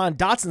 And Jahan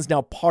Dotson's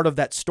now part of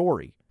that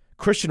story.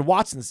 Christian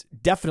Watson's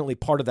definitely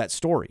part of that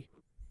story.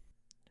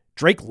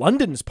 Drake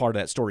London's part of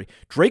that story.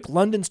 Drake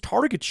London's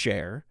target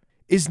share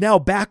is now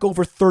back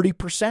over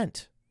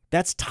 30%.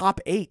 That's top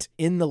 8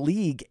 in the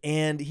league,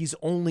 and he's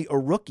only a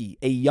rookie,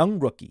 a young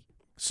rookie.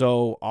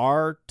 So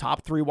our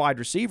top 3 wide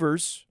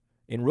receivers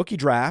in rookie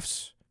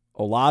drafts,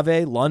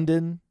 Olave,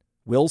 London,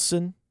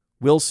 Wilson,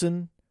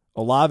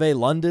 Olave,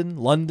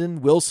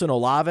 London, Wilson,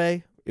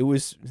 Olave. It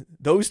was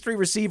those 3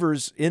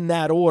 receivers in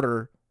that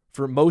order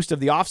for most of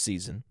the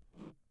offseason.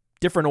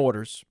 Different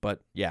orders,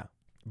 but yeah.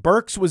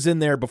 Burks was in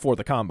there before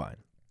the combine.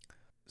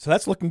 So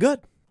that's looking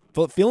good.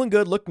 Feeling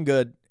good, looking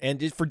good,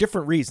 and for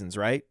different reasons,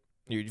 right?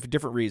 For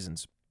different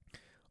reasons.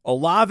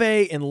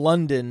 Olave and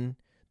London,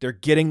 they're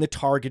getting the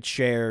target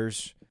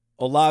shares.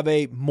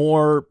 Olave,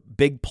 more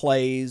big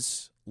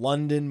plays.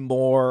 London,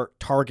 more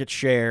target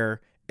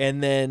share.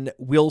 And then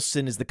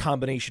Wilson is the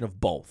combination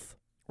of both,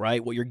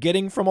 right? What you're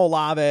getting from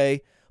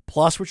Olave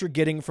plus what you're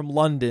getting from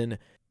London,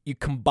 you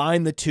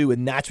combine the two,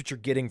 and that's what you're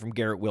getting from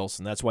Garrett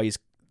Wilson. That's why he's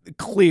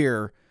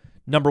clear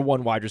number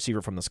 1 wide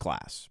receiver from this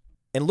class.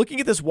 And looking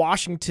at this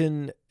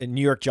Washington and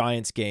New York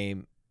Giants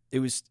game, it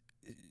was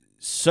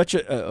such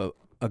a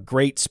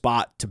great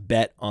spot to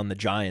bet on the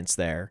Giants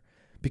there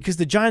because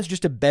the Giants are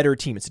just a better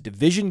team. It's a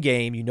division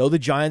game. You know the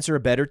Giants are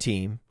a better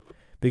team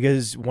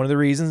because one of the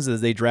reasons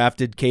is they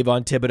drafted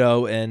Kayvon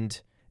Thibodeau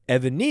and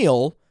Evan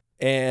Neal,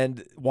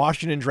 and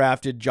Washington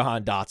drafted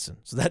Jahan Dotson.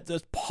 So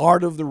that's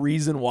part of the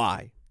reason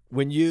why.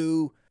 When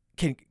you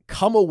can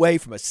come away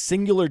from a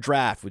singular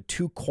draft with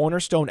 2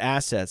 cornerstone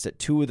assets at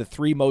 2 of the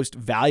 3 most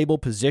valuable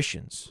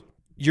positions,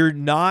 you're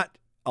not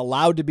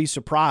allowed to be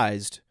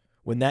surprised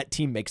when that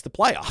team makes the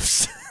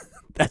playoffs.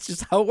 That's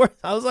just how it works.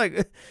 I was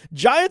like,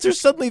 Giants are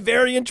suddenly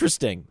very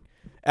interesting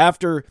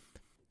after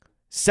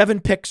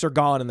 7 picks are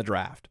gone in the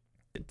draft.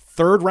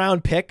 3rd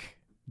round pick,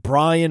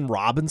 Brian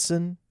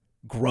Robinson,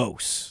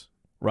 gross,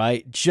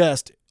 right?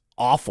 Just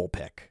awful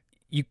pick.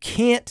 You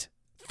can't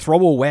throw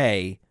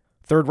away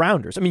 3rd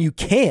rounders. I mean, you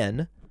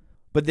can,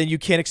 but then you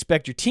can't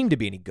expect your team to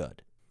be any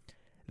good.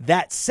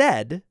 That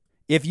said,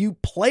 if you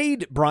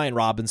played Brian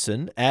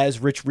Robinson, as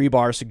Rich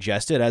Rebar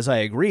suggested, as I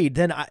agreed,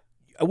 then I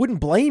wouldn't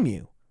blame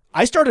you.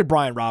 I started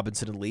Brian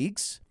Robinson in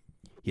leagues.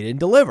 He didn't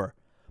deliver,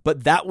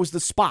 but that was the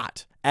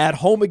spot. At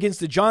home against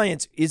the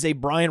Giants is a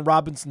Brian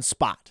Robinson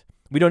spot.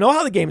 We don't know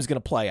how the game is going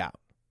to play out,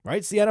 right?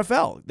 It's the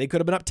NFL. They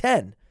could have been up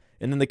 10,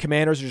 and then the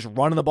Commanders are just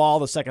running the ball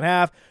the second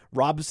half.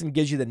 Robinson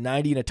gives you the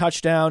 90 and a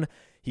touchdown.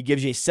 He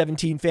gives you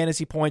 17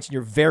 fantasy points, and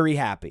you're very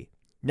happy.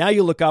 Now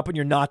you look up, and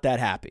you're not that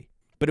happy.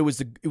 But it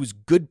was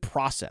good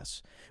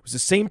process. It was the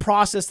same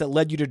process that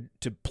led you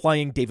to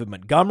playing David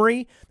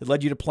Montgomery, that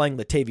led you to playing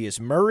Latavius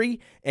Murray,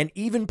 and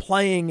even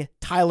playing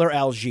Tyler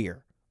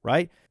Algier,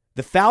 right?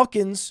 The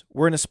Falcons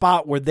were in a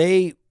spot where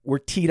they were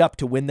teed up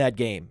to win that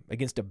game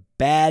against a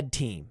bad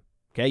team.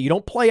 Okay, you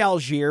don't play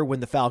Algier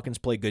when the Falcons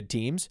play good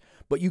teams,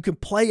 but you can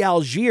play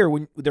Algier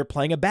when they're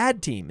playing a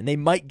bad team, and they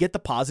might get the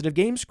positive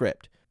game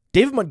script.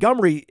 David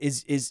Montgomery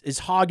is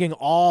hogging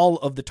all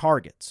of the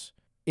targets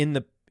in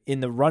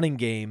the running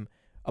game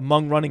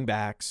among running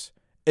backs,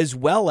 as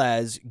well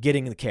as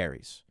getting the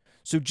carries.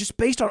 So just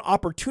based on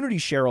opportunity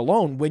share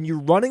alone, when you're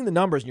running the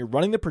numbers and you're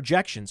running the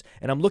projections,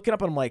 and I'm looking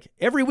up and I'm like,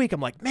 every week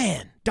I'm like,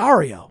 man,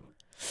 Dario,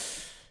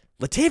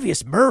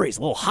 Latavius Murray's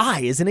a little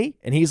high, isn't he?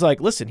 And he's like,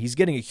 listen, he's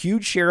getting a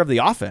huge share of the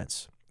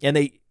offense, and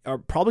they are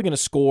probably going to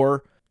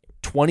score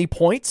 20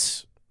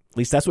 points. At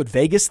least that's what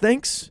Vegas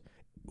thinks.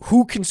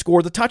 who can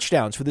score the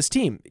touchdowns for this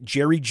team?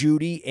 Jerry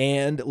Jeudy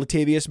and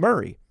Latavius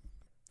Murray,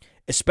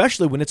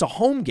 especially when it's a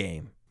home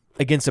game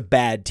against a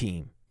bad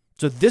team.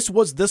 So this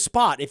was the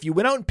spot. If you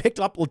went out and picked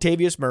up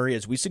Latavius Murray,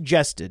 as we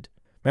suggested,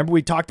 remember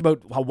we talked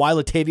about why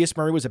Latavius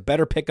Murray was a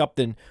better pickup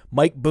than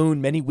Mike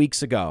Boone many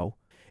weeks ago.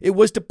 It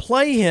was to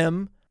play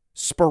him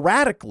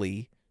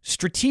sporadically,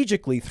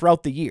 strategically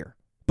throughout the year.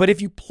 But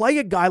if you play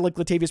a guy like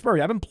Latavius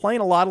Murray, I've been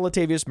playing a lot of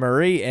Latavius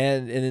Murray,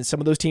 and then some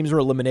of those teams were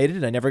eliminated,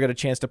 and I never got a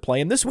chance to play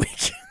him this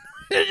week.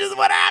 It's just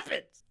what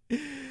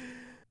happens.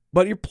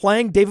 But you're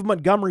playing David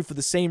Montgomery for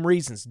the same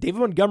reasons. David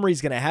Montgomery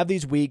is going to have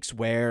these weeks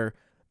where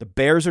the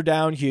Bears are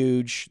down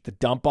huge, the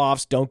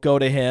dump-offs don't go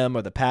to him,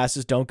 or the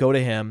passes don't go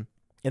to him,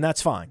 and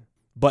that's fine.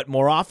 But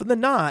more often than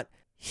not,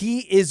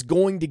 he is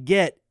going to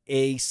get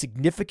a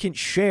significant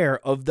share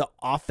of the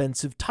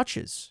offensive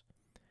touches.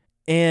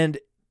 And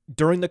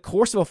during the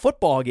course of a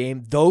football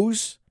game,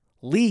 those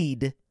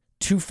lead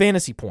to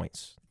fantasy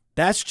points.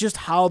 That's just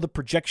how the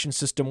projection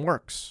system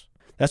works.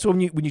 That's when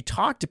you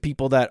talk to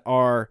people that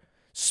are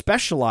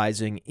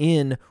specializing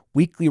in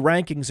weekly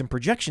rankings and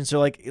projections, they're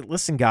like,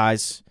 listen,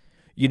 guys,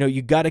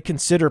 you got to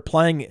consider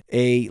playing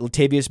a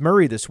Latavius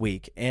Murray this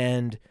week,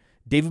 and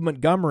David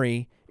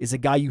Montgomery is a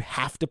guy you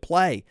have to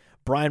play.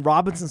 Brian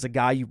Robinson's a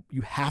guy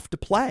you have to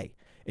play.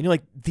 And you're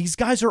like, these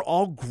guys are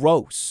all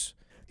gross.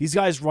 These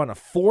guys run a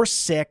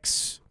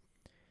 4.6.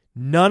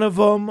 None of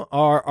them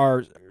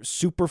are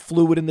super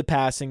fluid in the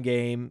passing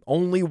game.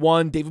 Only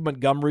one, David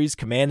Montgomery's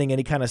commanding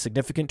any kind of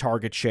significant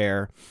target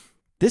share.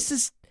 This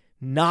is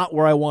not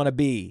where I want to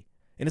be.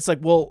 And it's like,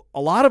 well,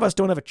 a lot of us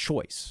don't have a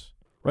choice,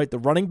 right? The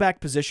running back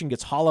position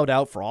gets hollowed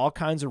out for all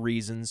kinds of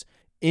reasons,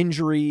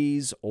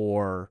 injuries,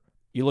 or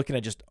you're looking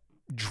at just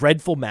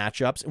dreadful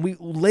matchups. And we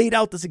laid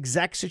out this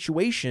exact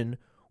situation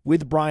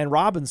with Brian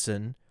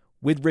Robinson,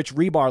 with Rich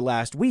Rebar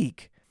last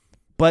week.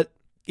 But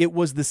it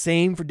was the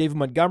same for David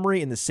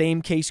Montgomery, and the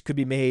same case could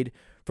be made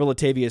for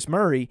Latavius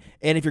Murray.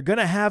 And if you're going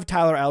to have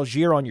Tyler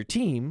Algier on your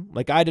team,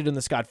 like I did in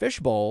the Scott Fish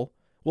Bowl,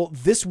 well,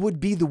 this would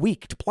be the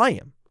week to play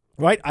him,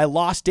 right? I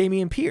lost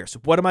Dameon Pierce.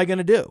 What am I going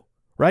to do,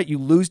 right? You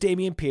lose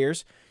Dameon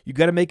Pierce. You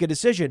got to make a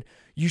decision.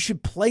 You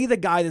should play the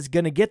guy that's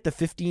going to get the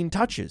 15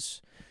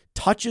 touches.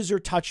 Touches are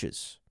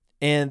touches.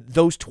 And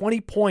those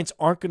 20 points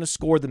aren't going to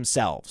score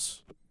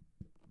themselves,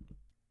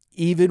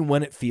 even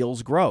when it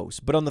feels gross.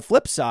 But on the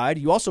flip side,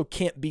 you also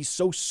can't be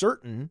so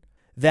certain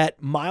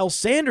that Miles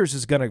Sanders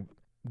is going to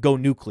go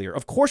nuclear.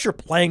 Of course you're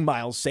playing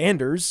Miles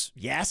Sanders,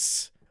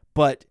 yes,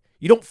 but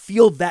you don't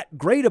feel that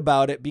great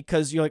about it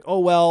because you're like, oh,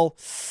 well,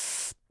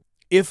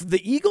 if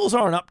the Eagles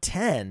aren't up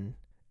 10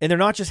 and they're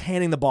not just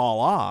handing the ball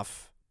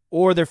off,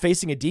 or they're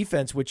facing a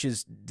defense which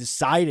is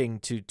deciding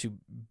to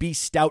be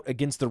stout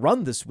against the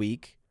run this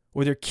week,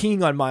 or they're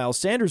keying on Miles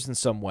Sanders in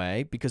some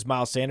way because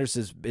Miles Sanders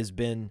has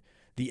been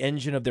the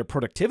engine of their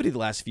productivity the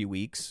last few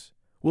weeks,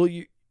 well,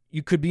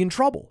 you could be in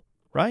trouble,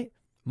 right?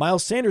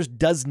 Miles Sanders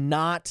does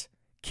not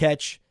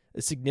catch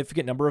a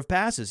significant number of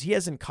passes. He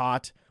hasn't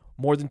caught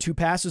more than 2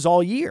 passes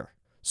all year.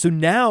 So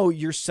now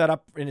you're set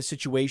up in a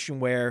situation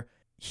where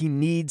he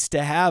needs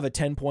to have a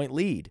 10-point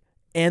lead.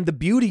 And the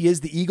beauty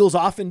is the Eagles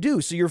often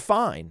do, so you're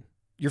fine.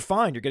 You're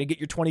fine. You're going to get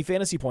your 20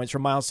 fantasy points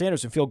from Miles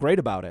Sanders and feel great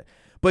about it.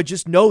 But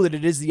just know that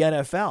it is the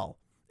NFL,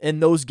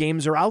 and those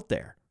games are out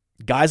there.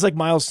 Guys like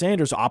Miles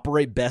Sanders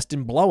operate best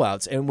in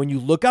blowouts. And when you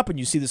look up and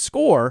you see the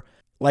score,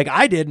 like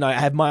I did, and I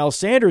have Miles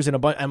Sanders in a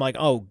bunch, I'm like,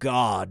 oh,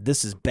 God,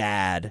 this is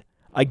bad.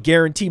 I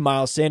guarantee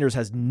Miles Sanders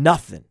has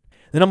nothing.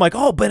 Then I'm like,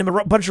 oh, but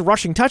a bunch of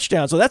rushing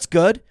touchdowns. So that's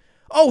good.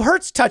 Oh,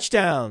 Hurts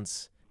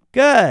touchdowns.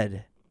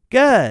 Good.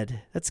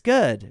 That's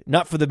good.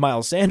 Not for the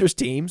Miles Sanders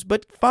teams,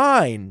 but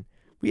fine.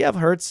 We have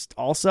Hurts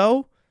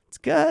also. It's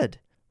good,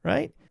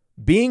 right?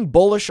 Being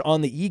bullish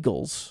on the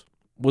Eagles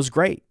was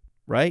great,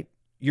 right?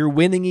 You're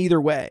winning either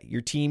way.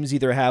 Your teams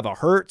either have a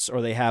Hurts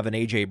or they have an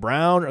A.J.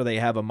 Brown or they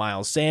have a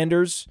Miles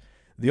Sanders.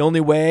 The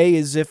only way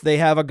is if they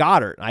have a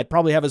Goddard. I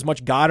probably have as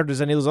much Goddard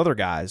as any of those other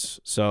guys.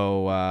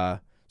 So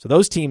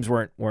those teams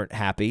weren't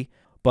happy.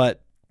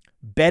 But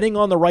betting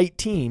on the right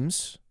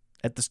teams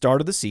at the start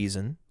of the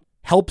season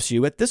helps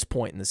you at this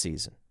point in the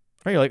season.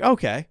 Right? You're like,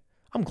 okay,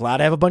 I'm glad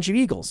I have a bunch of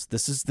Eagles.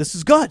 This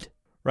is good,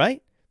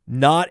 right?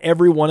 Not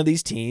every one of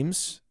these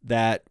teams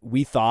that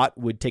we thought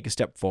would take a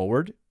step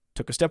forward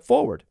took a step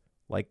forward.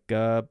 Like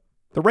the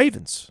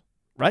Ravens,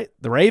 right?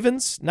 The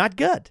Ravens, not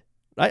good.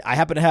 Right? I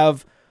happen to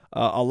have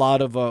a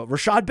lot of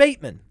Rashad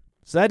Bateman,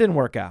 so that didn't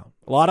work out.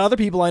 A lot of other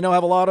people I know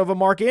have a lot of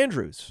Mark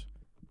Andrews.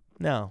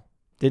 No,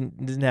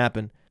 didn't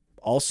happen.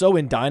 Also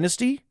in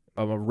Dynasty,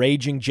 I'm a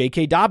raging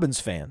J.K. Dobbins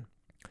fan.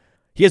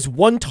 He has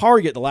 1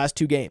 target the last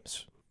 2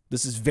 games.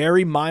 This is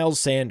very Miles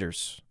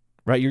Sanders,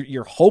 right?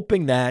 You're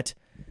hoping that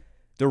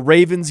the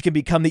Ravens can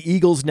become the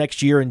Eagles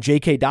next year and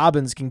J.K.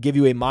 Dobbins can give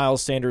you a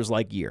Miles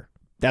Sanders-like year.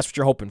 That's what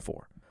you're hoping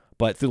for.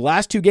 But through the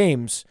last 2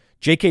 games,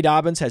 J.K.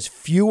 Dobbins has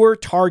fewer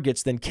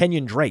targets than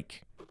Kenyon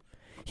Drake.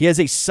 He has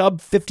a sub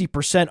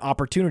 50%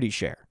 opportunity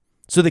share.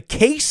 So the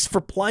case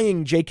for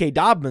playing J.K.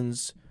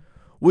 Dobbins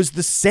was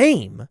the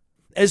same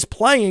as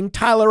playing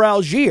Tyler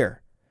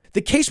Algier.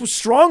 The case was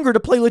stronger to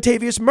play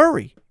Latavius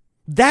Murray.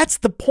 That's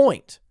the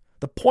point.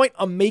 The point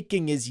I'm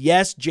making is,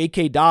 yes,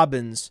 J.K.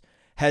 Dobbins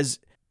has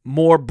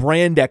more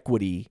brand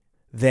equity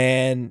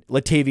than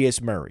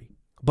Latavius Murray,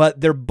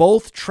 but they're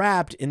both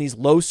trapped in these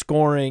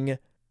low-scoring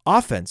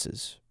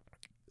offenses.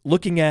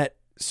 Looking at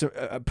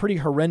a pretty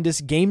horrendous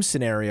game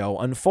scenario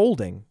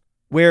unfolding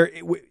where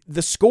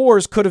the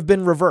scores could have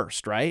been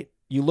reversed, right?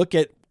 You look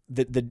at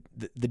the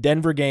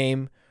Denver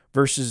game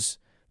versus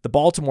the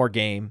Baltimore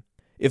game.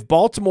 If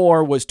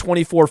Baltimore was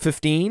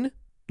 24-15,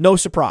 no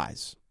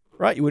surprise,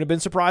 right? You wouldn't have been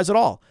surprised at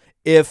all.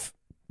 If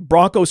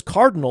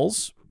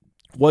Broncos-Cardinals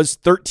was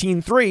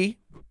 13-3,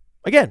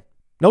 again,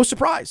 no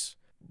surprise.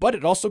 But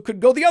it also could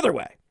go the other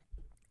way.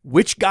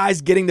 Which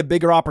guy's getting the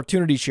bigger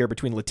opportunity share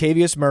between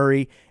Latavius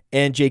Murray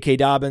and J.K.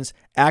 Dobbins?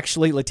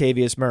 Actually,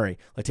 Latavius Murray.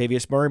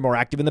 Latavius Murray more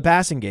active in the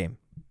passing game.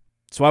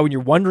 That's why when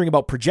you're wondering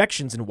about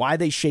projections and why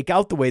they shake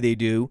out the way they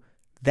do,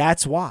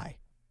 that's why.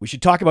 We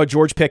should talk about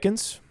George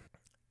Pickens.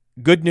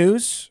 Good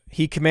news,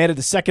 he commanded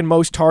the second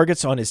most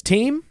targets on his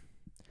team.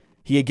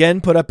 He again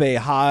put up a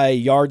high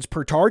yards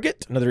per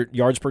target, another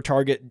yards per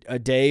target a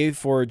day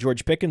for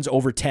George Pickens,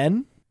 over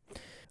 10.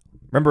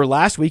 Remember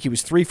last week he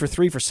was 3 for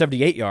 3 for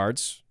 78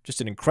 yards, just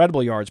an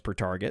incredible yards per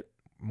target,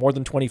 more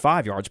than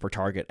 25 yards per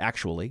target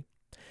actually.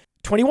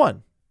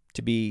 21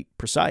 to be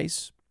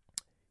precise.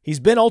 He's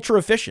been ultra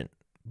efficient,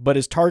 but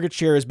his target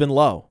share has been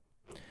low.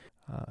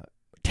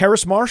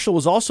 Terrace Marshall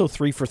was also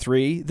 3 for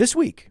 3 this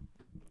week.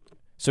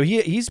 So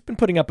he's been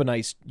putting up a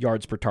nice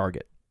yards per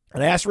target.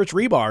 And I asked Rich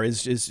Rebar,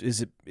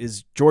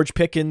 is George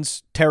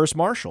Pickens Terrace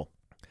Marshall?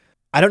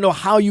 I don't know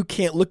how you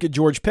can't look at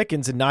George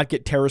Pickens and not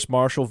get Terrace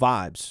Marshall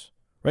vibes,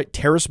 right?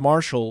 Terrace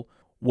Marshall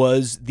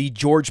was the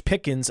George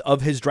Pickens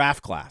of his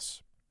draft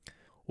class.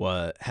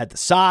 Had the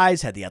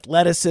size, had the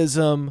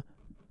athleticism,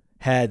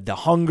 had the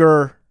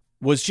hunger,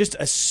 was just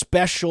a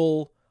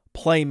special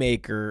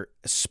playmaker,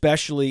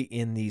 especially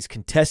in these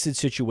contested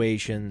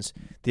situations.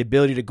 The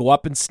ability to go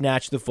up and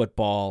snatch the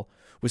football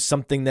was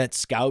something that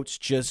scouts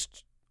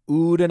just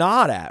oohed and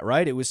awed at,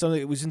 right? It was something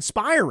that was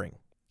inspiring.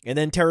 And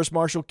then Terrace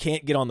Marshall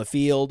can't get on the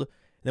field. And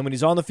then when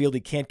he's on the field, he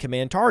can't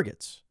command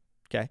targets.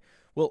 Okay.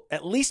 Well,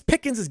 at least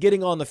Pickens is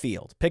getting on the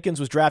field. Pickens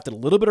was drafted a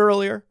little bit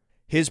earlier.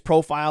 His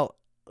profile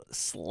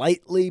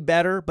slightly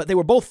better, but they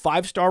were both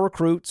 5-star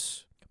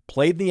recruits,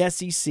 played in the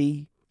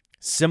SEC,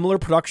 similar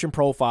production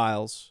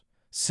profiles,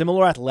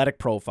 similar athletic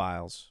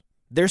profiles.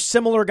 They're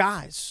similar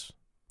guys.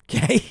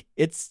 Okay?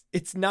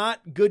 It's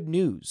not good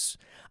news.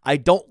 I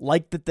don't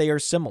like that they are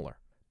similar.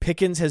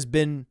 Pickens has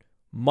been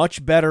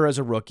much better as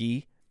a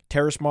rookie.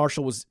 Terrace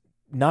Marshall was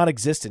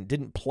non-existent,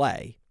 didn't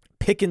play.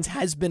 Pickens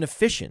has been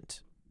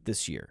efficient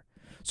this year.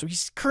 So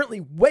he's currently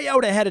way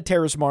out ahead of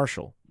Terrace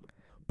Marshall.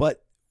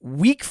 But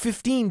week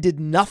 15 did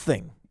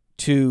nothing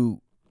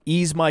to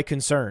ease my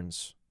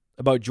concerns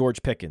about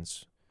George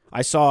Pickens.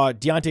 I saw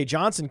Deontay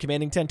Johnson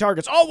commanding 10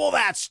 targets. Oh, well,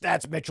 that's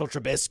Mitchell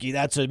Trubisky.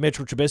 That's a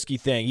Mitchell Trubisky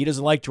thing. He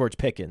doesn't like George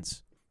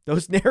Pickens.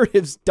 Those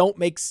narratives don't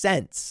make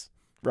sense,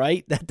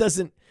 right?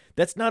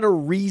 That's not a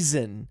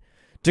reason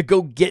to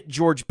go get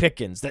George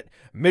Pickens, that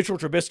Mitchell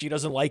Trubisky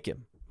doesn't like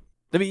him.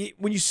 I mean,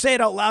 when you say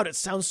it out loud, it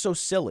sounds so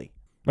silly,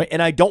 right?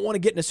 And I don't want to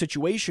get in a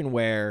situation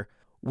where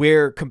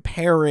we're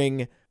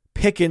comparing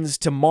Pickens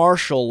to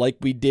Marshall like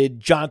we did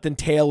Jonathan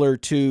Taylor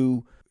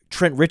to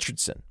Trent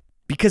Richardson,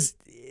 because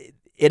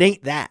it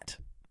ain't that,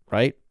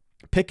 right?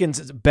 Pickens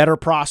is a better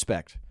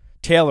prospect.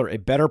 Taylor, a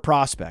better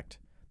prospect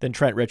than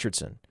Trent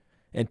Richardson.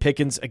 And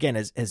Pickens, again,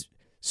 has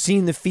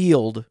seen the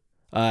field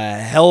a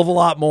hell of a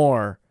lot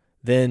more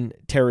than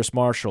Terrace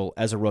Marshall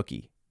as a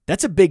rookie.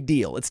 That's a big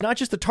deal. It's not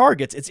just the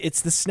targets.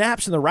 It's the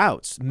snaps and the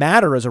routes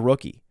matter as a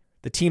rookie.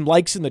 The team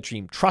likes him. The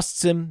team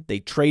trusts him. They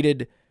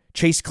traded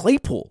Chase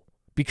Claypool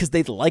because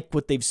they like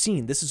what they've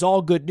seen. This is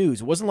all good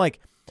news. It wasn't like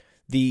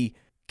the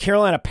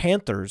Carolina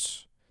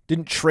Panthers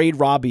didn't trade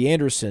Robbie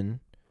Anderson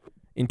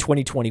in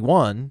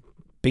 2021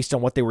 based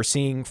on what they were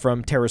seeing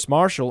from Terrace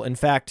Marshall. In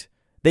fact,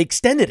 they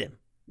extended him.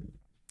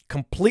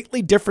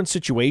 Completely different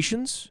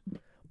situations,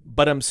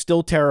 but I'm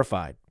still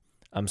terrified.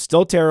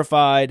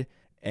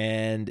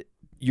 And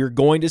you're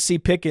going to see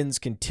Pickens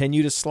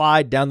continue to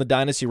slide down the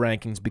dynasty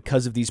rankings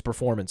because of these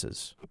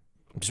performances.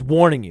 I'm just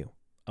warning you.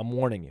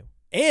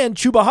 And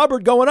Chuba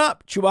Hubbard going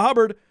up. Chuba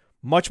Hubbard,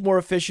 much more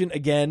efficient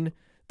again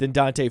than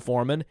Dante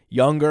Foreman.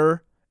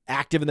 Younger,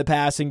 active in the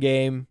passing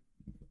game.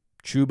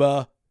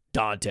 Chuba,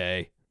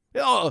 Dante.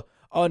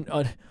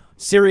 On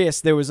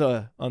Sirius, there was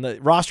on the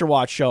Roster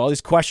Watch show, all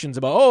these questions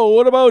about,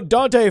 what about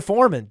Dante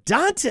Foreman?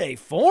 Dante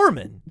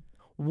Foreman?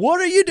 What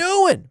are you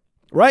doing?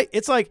 Right?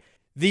 It's like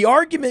the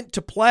argument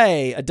to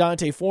play a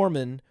Dante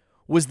Foreman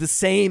was the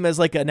same as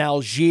like an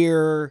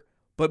Algier,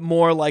 but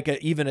more like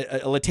even a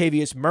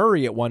Latavius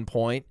Murray at one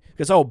point.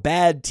 Because,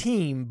 bad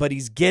team, but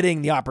he's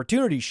getting the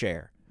opportunity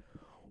share.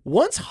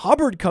 Once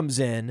Hubbard comes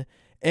in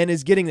and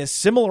is getting a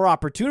similar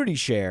opportunity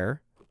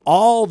share,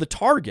 all the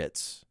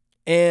targets,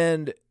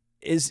 and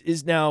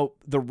is now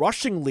the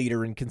rushing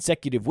leader in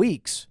consecutive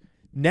weeks,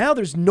 now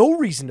there's no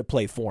reason to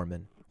play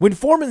Foreman. When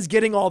Foreman's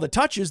getting all the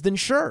touches, then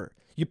sure.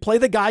 You play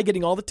the guy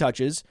getting all the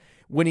touches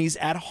when he's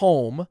at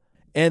home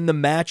and the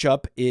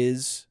matchup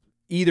is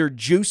either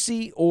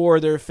juicy or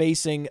they're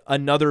facing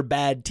another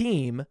bad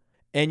team,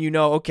 and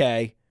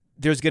okay,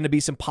 there's going to be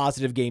some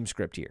positive game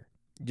script here.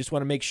 You just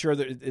want to make sure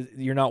that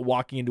you're not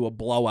walking into a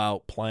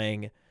blowout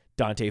playing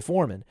Dante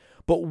Foreman.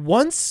 But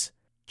once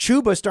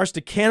Chuba starts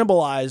to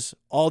cannibalize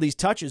all these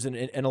touches and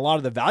a lot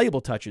of the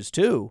valuable touches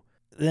too,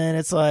 then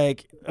it's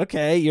like,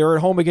 okay, you're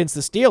at home against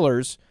the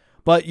Steelers,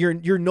 but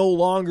you're no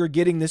longer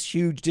getting this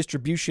huge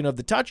distribution of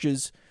the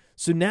touches.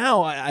 So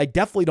now I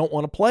definitely don't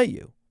want to play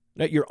you.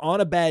 You're on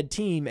a bad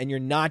team and you're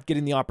not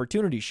getting the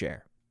opportunity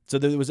share. So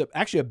there was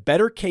actually a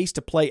better case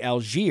to play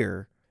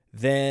Algier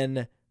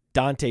than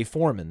Dante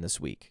Foreman this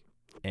week.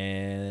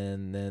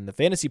 And then the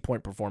fantasy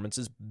point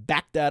performances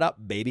back that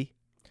up, baby.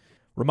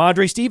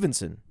 Ramondre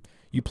Stevenson.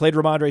 You played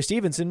Ramondre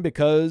Stevenson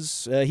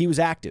because he was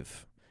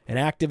active. And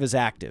active is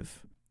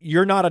active.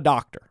 You're not a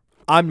doctor.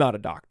 I'm not a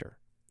doctor.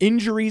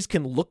 Injuries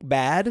can look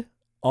bad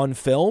on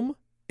film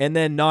and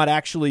then not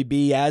actually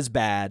be as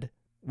bad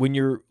when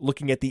you're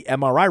looking at the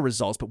MRI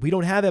results. But we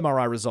don't have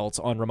MRI results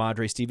on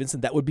Ramondre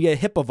Stevenson. That would be a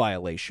HIPAA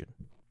violation.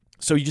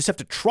 So you just have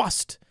to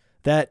trust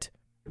that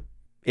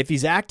if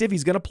he's active,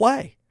 he's going to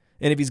play.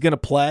 And if he's going to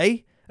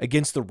play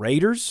against the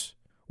Raiders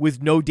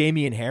with no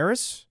Damian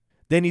Harris,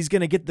 then he's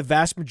going to get the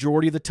vast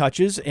majority of the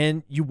touches,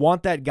 and you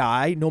want that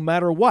guy no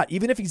matter what.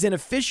 Even if he's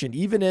inefficient,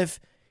 even if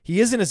he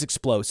isn't as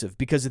explosive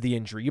because of the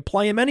injury, you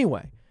play him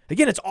anyway.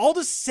 Again, it's all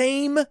the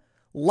same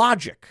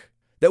logic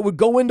that would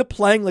go into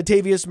playing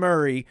Latavius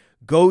Murray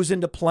goes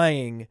into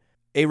playing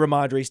a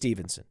Ramondre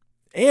Stevenson.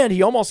 And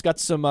he almost got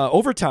some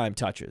overtime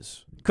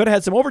touches. Could have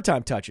had some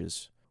overtime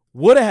touches.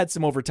 Would have had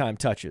some overtime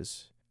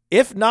touches.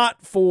 If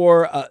not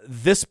for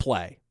this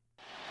play.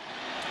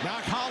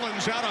 Mac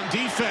Hollins out on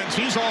defense.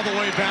 He's all the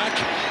way back.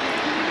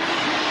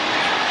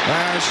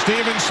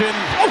 Stevenson.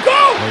 Oh,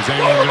 go! Go,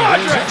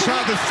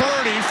 inside the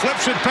 30.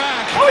 Flips it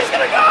back. Oh, he's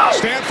going to go!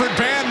 Stanford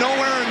band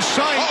nowhere in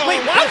sight.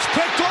 Wait, what? It's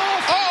picked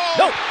off.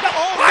 No.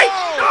 Right!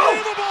 No!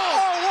 Unbelievable.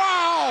 Oh,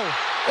 wow.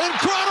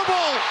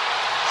 Incredible.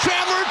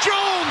 Chandler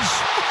Jones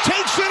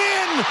takes it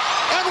in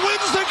and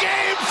wins the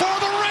game for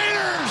the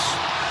Raiders.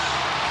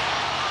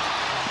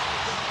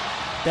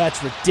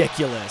 That's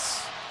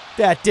ridiculous.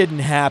 That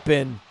didn't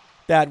happen.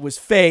 That was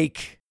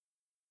fake.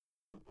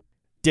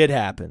 Did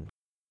happen.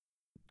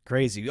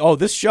 Crazy. Oh,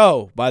 this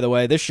show, by the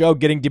way,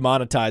 getting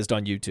demonetized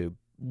on YouTube.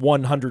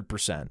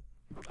 100%.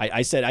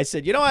 I said,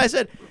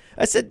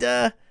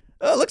 it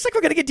looks like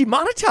we're going to get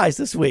demonetized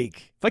this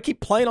week. If I keep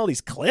playing all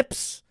these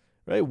clips,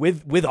 right,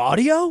 with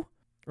audio,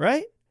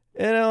 right?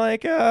 And I'm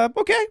like,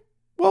 okay,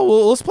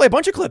 well, let's play a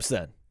bunch of clips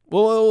then.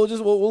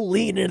 We'll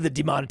lean into the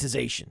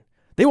demonetization.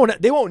 They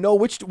won't know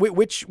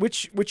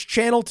which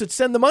channel to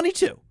send the money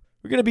to.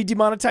 We're going to be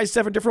demonetized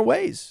 7 different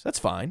ways. That's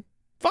fine.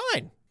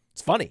 Fine.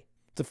 It's funny.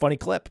 It's a funny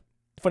clip.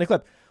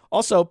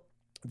 Also,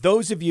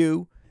 those of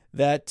you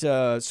that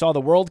saw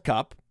the World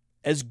Cup,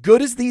 as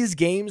good as these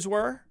games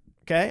were,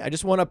 okay, I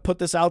just want to put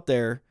this out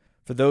there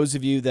for those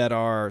of you that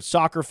are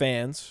soccer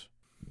fans.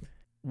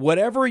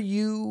 Whatever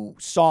you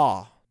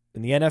saw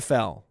in the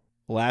NFL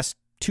the last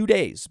 2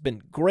 days,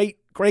 been great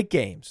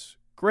games.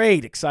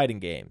 Great, exciting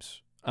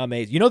games.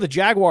 Amazing. You know the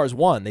Jaguars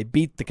won. They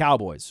beat the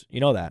Cowboys. You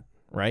know that,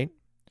 right?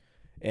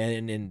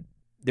 And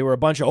there were a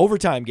bunch of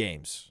overtime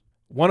games.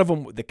 One of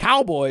them, the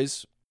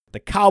Cowboys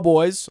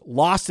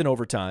lost in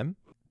overtime.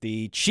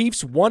 The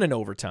Chiefs won in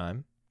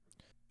overtime.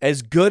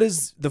 As good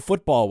as the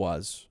football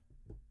was,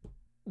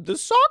 the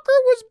soccer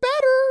was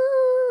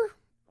better.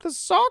 The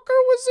soccer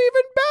was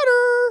even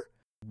better.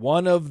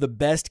 One of the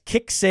best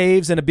kick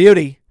saves and a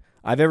beauty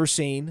I've ever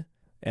seen.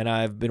 And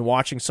I've been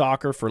watching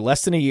soccer for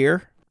less than a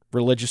year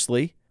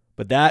religiously.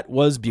 But that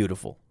was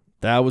beautiful.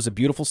 That was a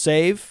beautiful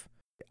save.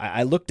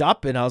 I looked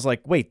up and I was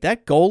like, wait,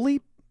 that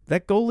goalie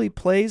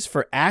plays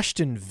for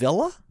Aston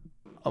Villa?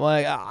 I'm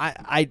like,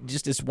 I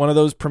just, it's one of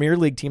those Premier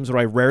League teams where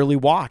I rarely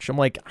watch. I'm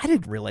like, I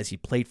didn't realize he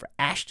played for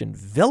Aston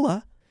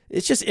Villa.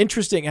 It's just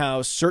interesting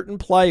how certain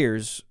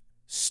players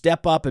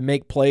step up and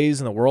make plays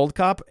in the World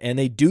Cup, and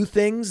they do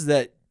things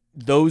that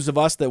those of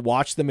us that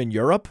watch them in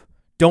Europe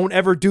don't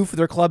ever do for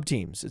their club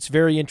teams. It's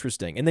very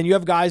interesting. And then you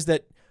have guys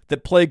that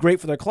play great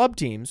for their club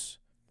teams,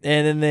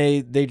 and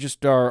then they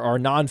just are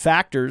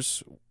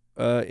non-factors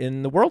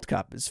in the World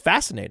Cup. It's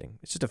fascinating.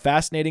 It's just a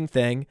fascinating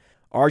thing.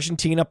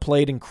 Argentina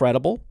played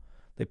incredible.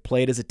 They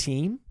played as a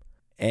team,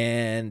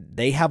 and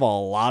they have a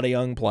lot of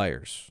young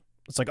players.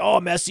 It's like, oh,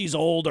 Messi's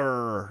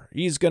older.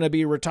 He's going to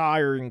be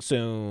retiring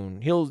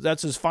soon.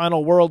 That's his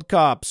final World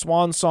Cup.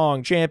 Swan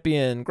song,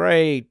 champion,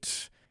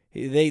 great.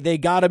 They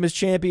got him his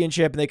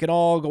championship, and they can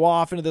all go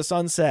off into the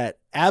sunset.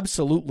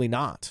 Absolutely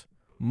not.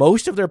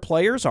 Most of their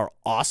players are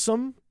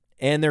awesome,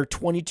 and they're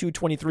 22,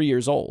 23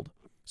 years old.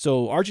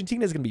 So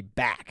Argentina is going to be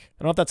back.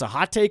 I don't know if that's a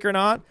hot take or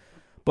not,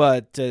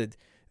 but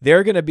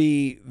they're going to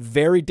be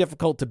very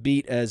difficult to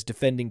beat as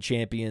defending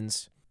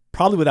champions,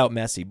 probably without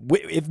Messi.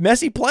 If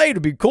Messi played, it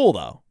would be cool,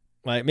 though.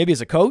 Like maybe as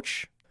a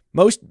coach.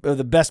 Most of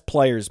the best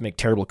players make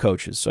terrible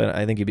coaches, so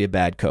I think he'd be a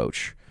bad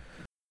coach.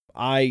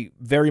 I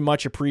very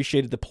much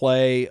appreciated the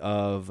play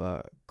of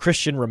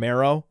Christian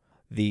Romero,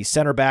 the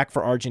center back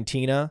for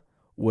Argentina.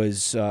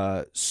 was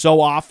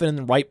so often in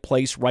the right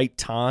place, right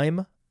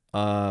time,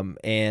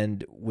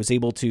 and was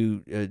able to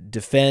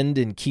defend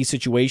in key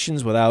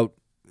situations without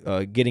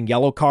getting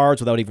yellow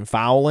cards, without even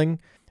fouling.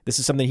 This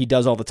is something he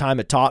does all the time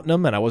at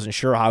Tottenham, and I wasn't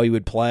sure how he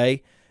would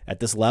play at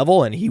this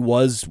level, and he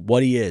was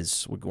what he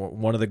is,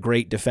 one of the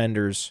great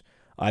defenders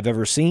I've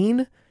ever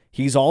seen.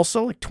 He's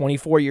also like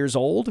 24 years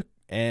old,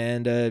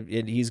 and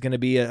he's going to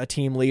be a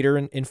team leader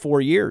in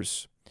 4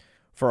 years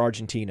for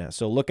Argentina.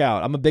 So look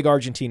out. I'm a big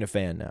Argentina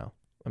fan now.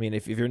 I mean,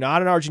 if you're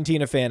not an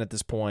Argentina fan at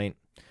this point,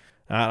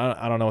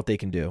 I don't know what they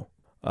can do.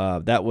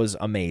 That was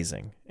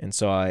amazing. And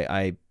so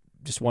I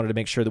just wanted to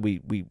make sure that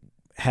we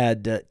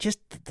had just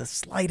the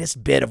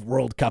slightest bit of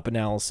World Cup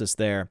analysis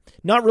there.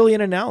 Not really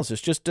an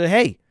analysis, just,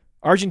 hey,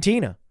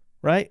 Argentina,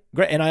 right?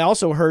 Great. And I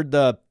also heard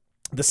the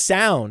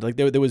sound. Like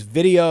there was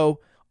video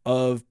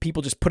of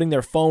people just putting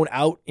their phone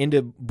out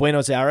into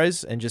Buenos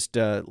Aires and just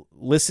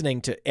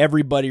listening to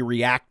everybody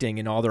reacting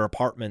in all their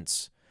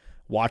apartments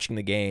watching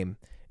the game.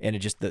 And it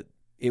just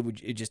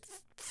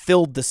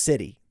filled the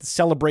city. The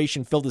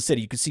celebration filled the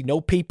city. You could see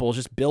no people,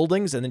 just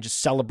buildings, and then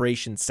just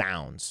celebration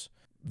sounds.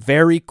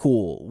 Very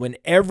cool. When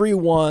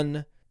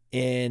everyone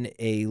in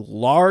a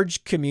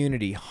large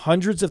community,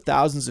 hundreds of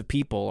thousands of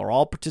people are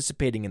all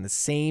participating in the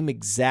same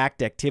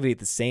exact activity at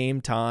the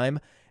same time,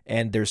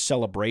 and there's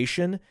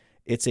celebration,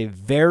 it's a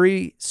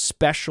very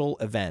special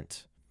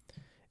event.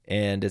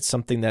 And it's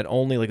something that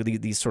only like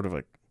these sort of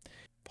like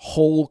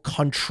whole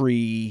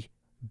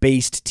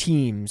country-based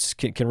teams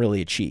can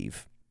really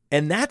achieve.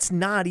 And that's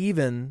not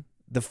even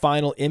the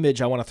final image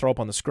I want to throw up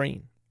on the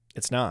screen.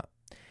 It's not.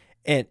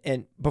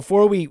 And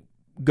before we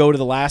go to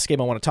the last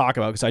game I want to talk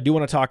about, because I do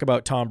want to talk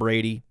about Tom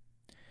Brady.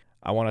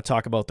 I want to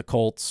talk about the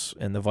Colts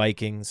and the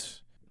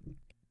Vikings.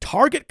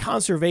 Target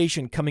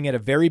conservation coming at a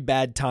very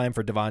bad time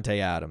for Davante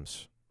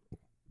Adams.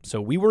 So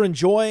we were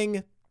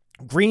enjoying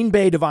Green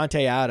Bay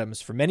Davante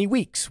Adams for many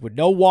weeks with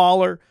no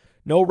Waller,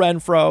 no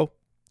Renfro.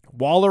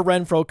 Waller,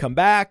 Renfro come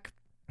back.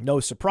 No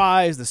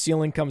surprise, the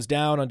ceiling comes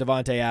down on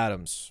Davante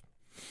Adams.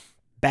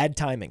 Bad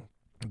timing.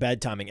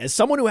 Bad timing. As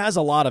someone who has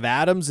a lot of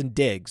Adams and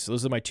Diggs,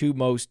 those are my two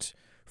most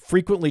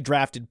frequently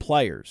drafted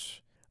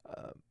players,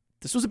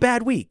 this was a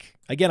bad week.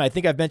 Again, I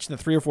think I've mentioned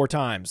it 3 or 4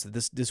 times.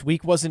 This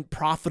week wasn't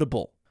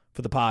profitable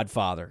for the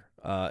Podfather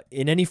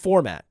in any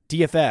format.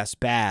 DFS,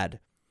 bad.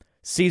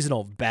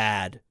 Seasonal,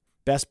 bad.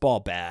 Best ball,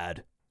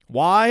 bad.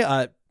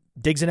 Why?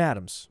 Diggs and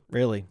Adams,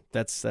 really.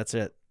 That's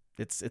it.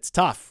 It's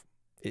tough.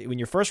 When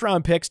your first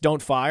round picks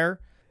don't fire,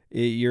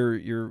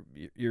 you're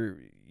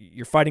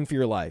fighting for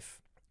your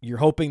life. You're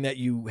hoping that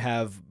you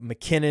have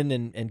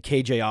McKinnon and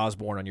KJ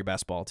Osborne on your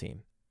best ball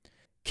team.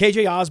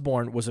 KJ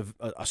Osborne was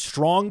a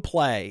strong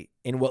play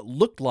in what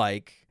looked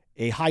like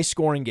a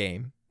high-scoring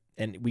game,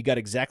 and we got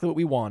exactly what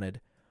we wanted.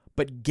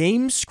 But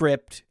game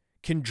script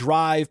can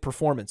drive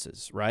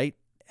performances, right?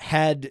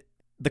 Had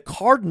the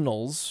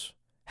Cardinals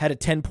had a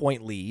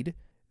 10-point lead,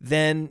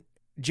 then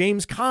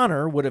James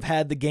Conner would have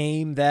had the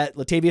game that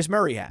Latavius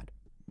Murray had.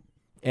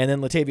 And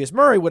then Latavius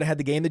Murray would have had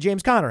the game that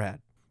James Conner had.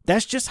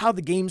 That's just how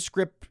the game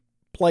script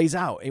plays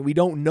out. And we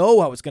don't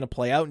know how it's going to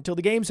play out until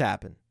the games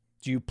happen.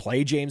 Do you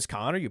play James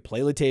Conner, you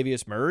play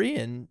Latavius Murray,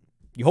 and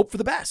you hope for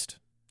the best.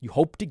 You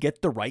hope to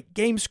get the right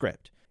game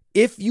script.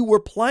 If you were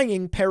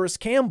playing Paris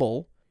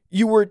Campbell,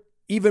 you were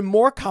even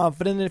more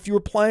confident than if you were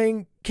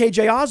playing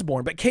KJ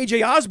Osborne. But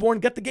KJ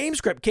Osborne got the game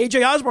script.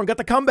 KJ Osborne got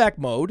the comeback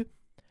mode.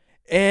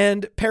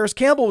 And Paris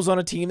Campbell was on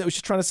a team that was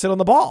just trying to sit on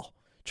the ball,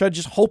 try to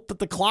just hope that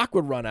the clock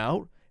would run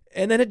out.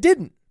 And then it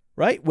didn't,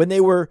 right? When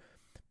they were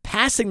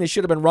passing, they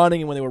should have been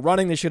running. And when they were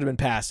running, they should have been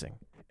passing.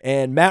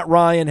 And Matt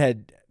Ryan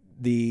had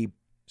the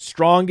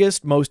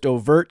strongest, most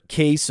overt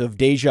case of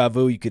deja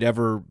vu you could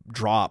ever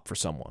draw up for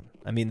someone.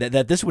 I mean,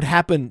 that this would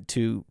happen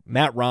to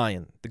Matt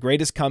Ryan, the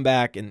greatest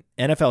comeback in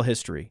NFL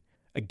history,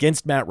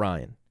 against Matt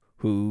Ryan,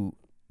 who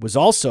was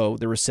also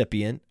the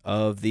recipient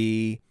of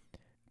the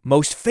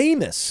most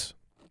famous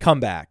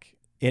comeback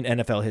in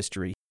NFL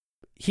history.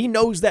 He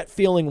knows that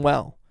feeling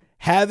well.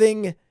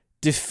 Having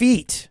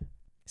defeat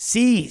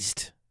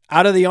seized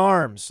out of the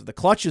arms, the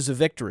clutches of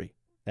victory,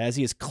 as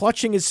he is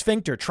clutching his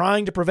sphincter,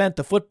 trying to prevent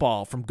the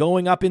football from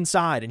going up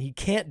inside, and he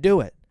can't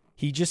do it.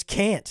 He just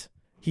can't.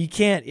 He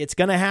can't. It's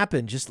going to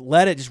happen. Just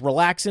let it. Just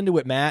relax into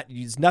it, Matt.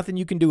 There's nothing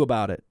you can do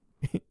about it.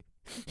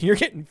 You're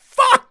getting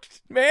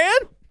fucked, man.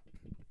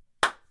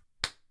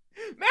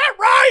 Matt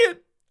Ryan,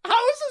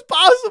 how is this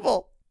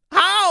possible?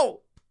 How?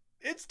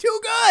 It's too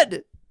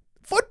good.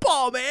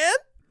 Football, man.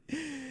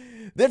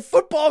 That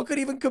football could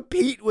even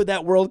compete with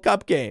that World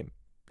Cup game.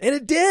 And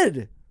it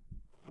did.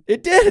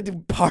 It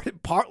did.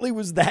 Partly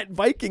was that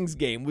Vikings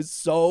game was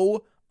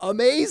so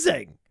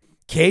amazing.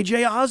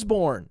 KJ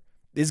Osborne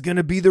is going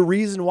to be the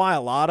reason why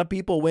a lot of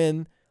people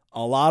win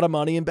a lot of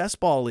money in best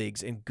ball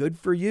leagues, and good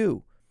for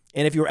you.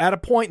 And if you're at a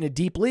point in a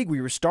deep league where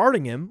you were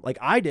starting him, like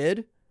I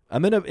did,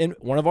 I'm in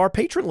one of our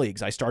patron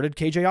leagues. I started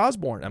KJ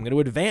Osborne. I'm going to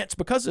advance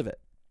because of it.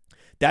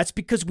 That's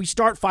because we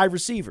start 5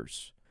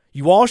 receivers.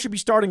 You all should be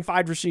starting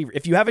 5 receivers.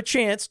 If you have a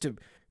chance to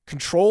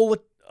control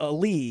a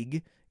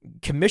league,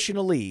 commission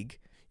a league,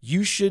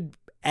 you should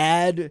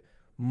add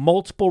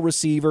multiple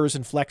receivers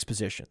and flex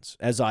positions,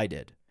 as I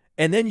did.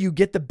 And then you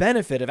get the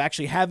benefit of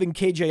actually having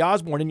KJ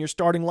Osborne in your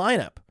starting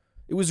lineup.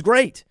 It was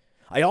great.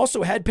 I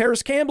also had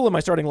Paris Campbell in my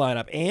starting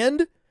lineup,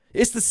 and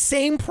it's the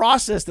same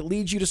process that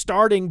leads you to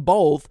starting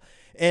both,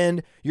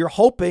 and you're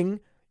hoping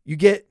you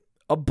get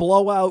a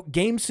blowout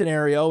game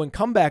scenario in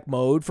comeback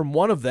mode from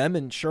one of them,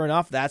 and sure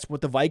enough, that's what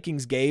the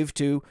Vikings gave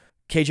to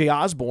KJ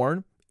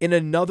Osborne. In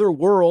another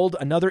world,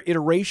 another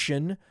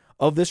iteration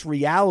of this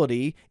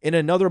reality, in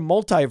another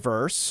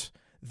multiverse,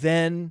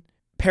 then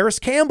Paris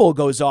Campbell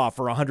goes off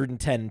for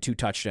 110 and 2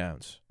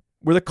 touchdowns,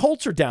 where the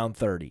Colts are down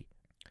 30.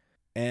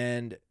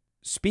 And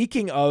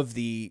speaking of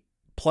the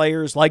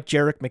players like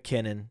Jerick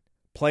McKinnon,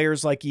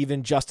 players like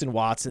even Justin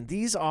Watson,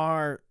 these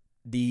are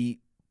the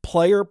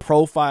player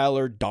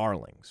profiler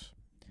darlings.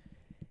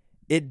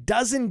 It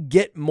doesn't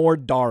get more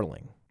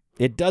darling.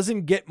 It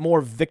doesn't get more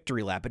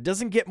victory lap. It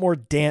doesn't get more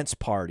dance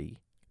party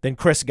than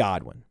Chris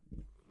Godwin.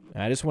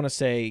 And I just want to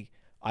say,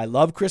 I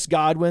love Chris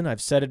Godwin.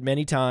 I've said it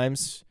many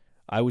times.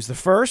 I was the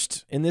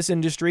first in this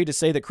industry to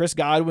say that Chris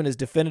Godwin is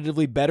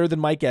definitively better than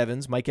Mike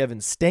Evans. Mike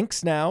Evans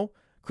stinks now.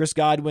 Chris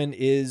Godwin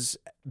is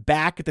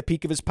back at the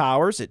peak of his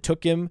powers. It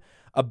took him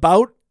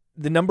about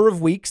the number of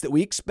weeks that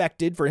we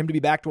expected for him to be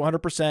back to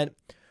 100%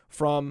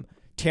 from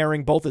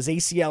tearing both his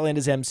ACL and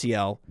his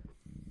MCL.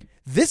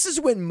 This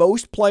is when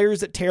most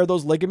players that tear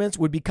those ligaments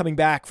would be coming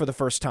back for the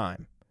first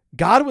time.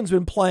 Godwin's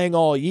been playing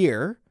all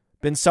year,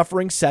 been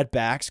suffering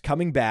setbacks,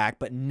 coming back,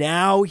 but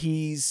now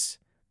he's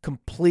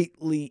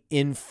completely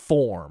in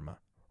form,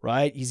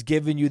 right? He's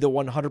giving you the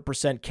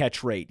 100%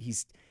 catch rate.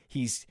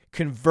 He's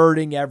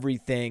converting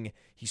everything.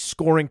 He's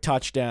scoring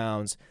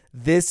touchdowns.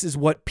 This is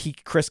what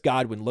peak Chris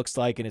Godwin looks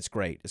like, and it's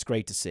great. It's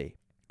great to see.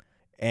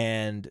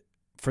 And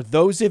for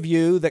those of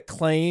you that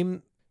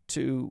claim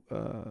to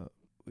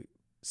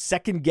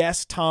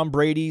second-guess Tom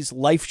Brady's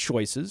life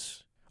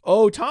choices,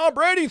 oh, Tom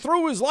Brady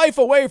threw his life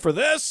away for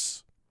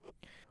this.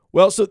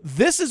 Well, so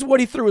this is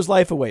what he threw his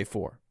life away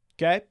for,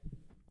 okay?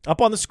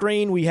 Up on the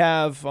screen, we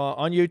have,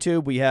 on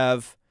YouTube, we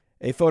have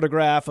a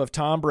photograph of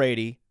Tom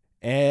Brady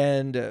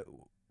and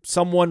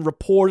someone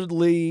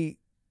reportedly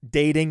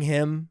dating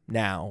him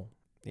now.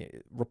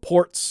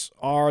 Reports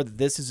are that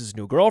this is his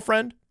new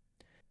girlfriend.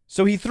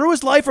 So he threw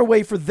his life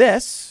away for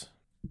this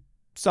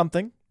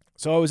something.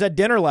 So I was at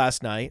dinner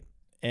last night,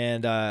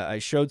 and I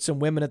showed some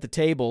women at the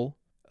table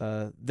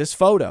this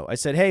photo. I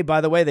said, "Hey,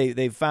 by the way,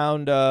 they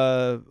found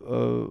the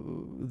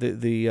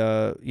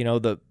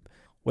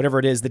whatever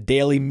it is, the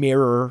Daily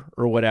Mirror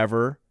or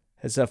whatever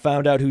has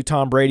found out who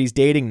Tom Brady's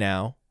dating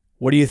now.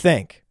 What do you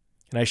think?"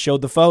 And I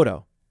showed the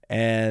photo,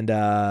 and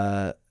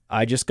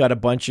I just got a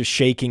bunch of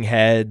shaking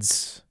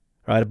heads,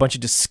 right? A bunch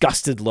of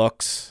disgusted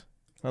looks.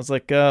 I was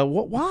like,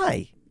 "What?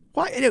 Why?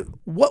 Why?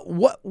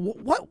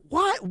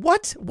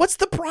 What's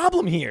the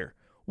problem here?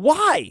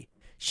 Why?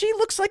 She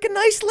looks like a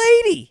nice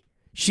lady.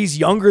 She's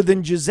younger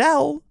than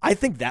Giselle." I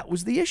think that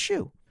was the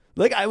issue.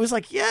 Like, I was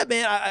like, yeah,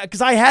 man,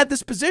 because I had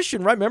this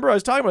position, right? Remember, I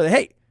was talking about it.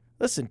 Hey,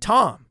 listen,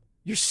 Tom,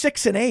 you're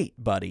 6-8,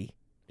 buddy.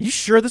 You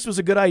sure this was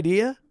a good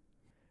idea?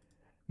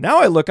 Now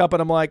I look up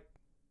and I'm like,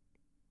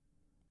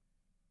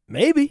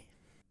 maybe.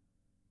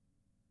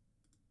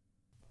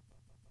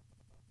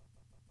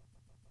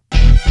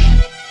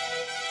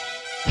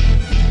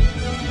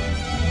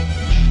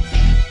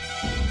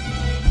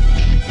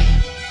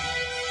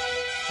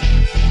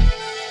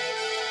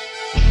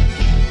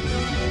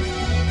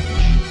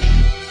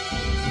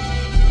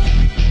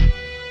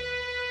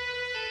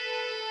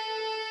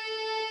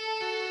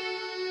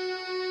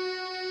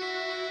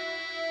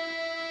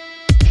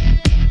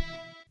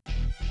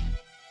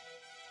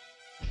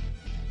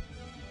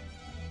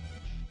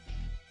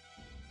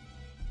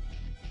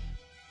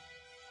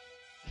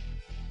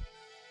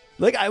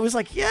 Like, I was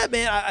like, yeah,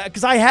 man,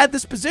 because I had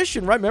this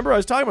position, right? Remember, I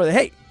was talking about it.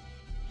 Hey,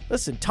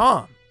 listen,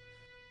 Tom,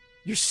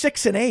 you're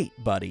 6-8,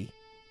 buddy.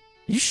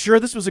 You sure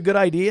this was a good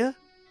idea?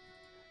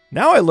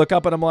 Now I look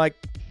up and I'm like,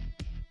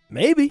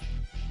 maybe.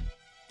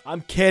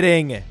 I'm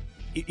kidding.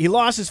 He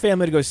lost his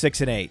family to go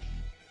 6-8. It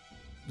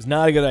was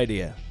not a good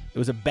idea. It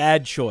was a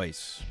bad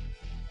choice.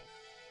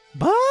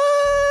 But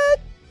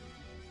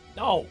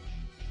no.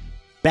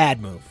 Bad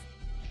move.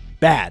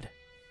 Bad.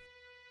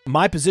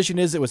 My position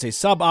is it was a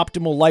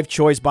suboptimal life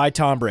choice by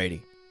Tom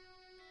Brady.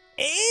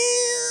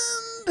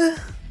 And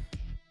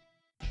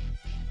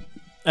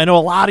I know a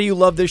lot of you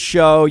love this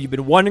show. You've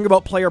been wondering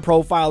about Player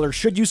Profiler.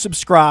 Should you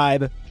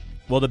subscribe?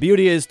 Well, the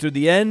beauty is through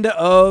the end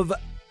of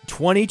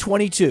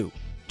 2022,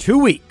 2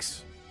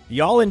 weeks, the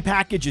all-in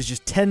package is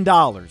just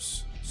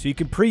 $10. So you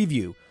can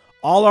preview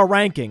all our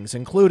rankings,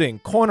 including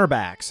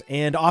cornerbacks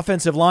and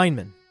offensive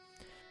linemen.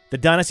 The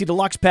Dynasty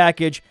Deluxe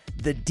package,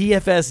 the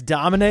DFS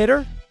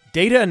Dominator,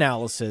 data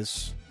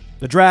analysis,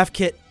 the draft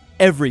kit,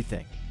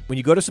 everything. When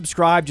you go to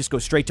subscribe, just go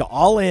straight to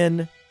All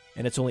In,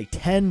 and it's only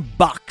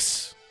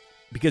 $10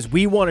 because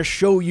we want to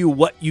show you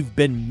what you've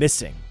been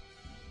missing.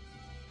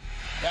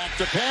 Back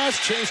to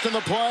pass, chased in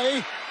the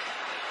play,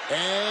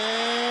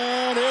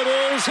 and it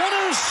is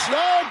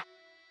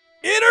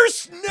Inner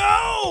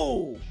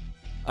snow!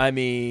 I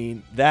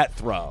mean, that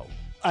throw.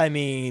 I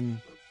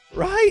mean,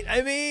 Right?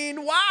 I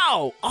mean,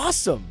 wow.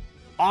 Awesome.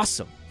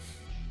 Awesome.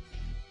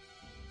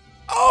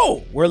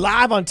 Oh, we're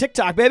live on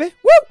TikTok, baby.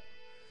 Woo!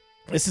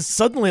 This is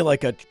suddenly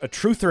like a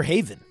truther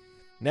haven.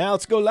 Now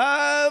let's go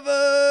live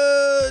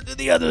to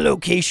the other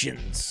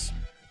locations.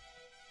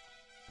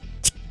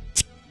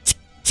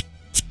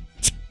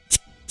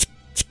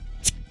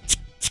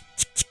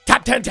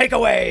 Top 10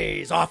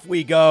 takeaways. Off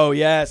we go.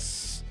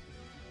 Yes.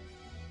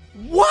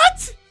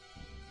 What?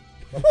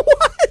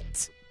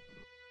 What?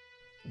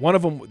 One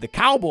of them, the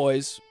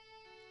Cowboys,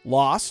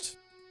 lost.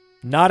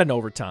 Not in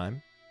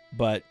overtime,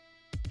 but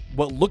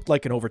what looked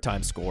like an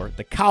overtime score.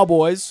 The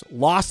Cowboys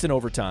lost in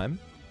overtime.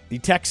 The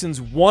Texans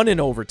won in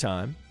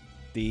overtime.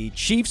 The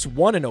Chiefs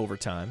won in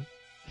overtime.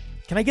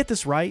 Can I get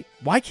this right?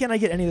 Why can't I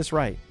get any of this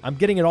right? I'm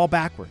getting it all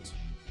backwards.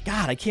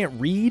 God, I can't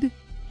read.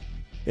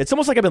 It's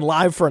almost like I've been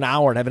live for an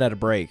hour and haven't had a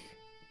break.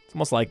 It's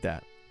almost like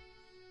that.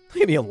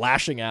 Look at me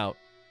lashing out.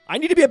 I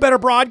need to be a better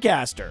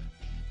broadcaster.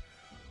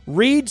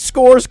 Read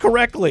scores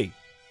correctly.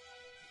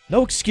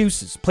 No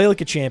excuses. Play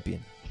like a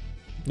champion.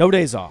 No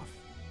days off.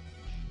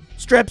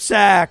 Strip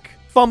sack.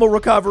 Fumble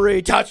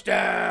recovery.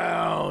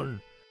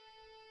 Touchdown.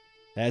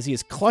 As he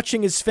is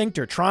clutching his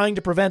sphincter, trying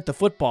to prevent the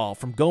football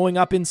from going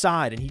up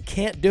inside, and he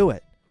can't do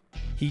it.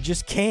 He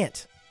just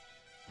can't.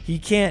 He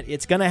can't.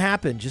 It's going to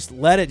happen. Just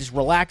let it. Just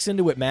relax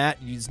into it, Matt.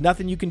 There's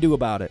nothing you can do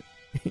about it.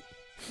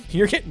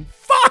 You're getting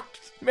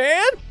fucked,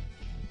 man.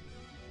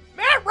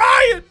 Matt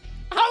Ryan.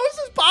 How is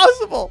this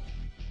possible?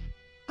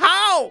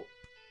 How?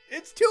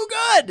 It's too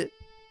good.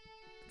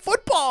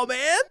 Football,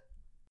 man.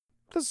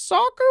 The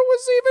soccer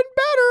was even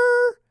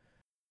better.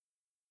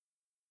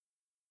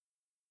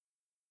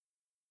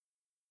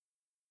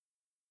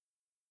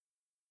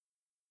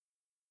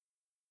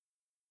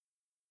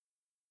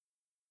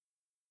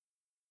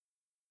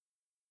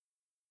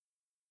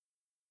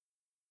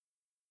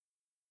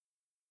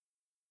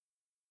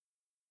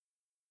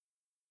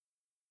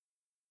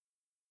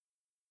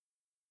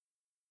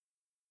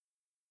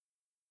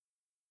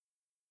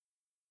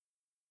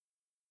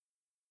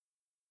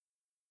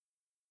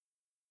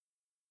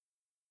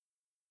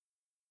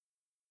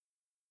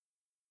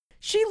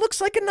 She looks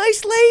like a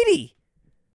nice lady.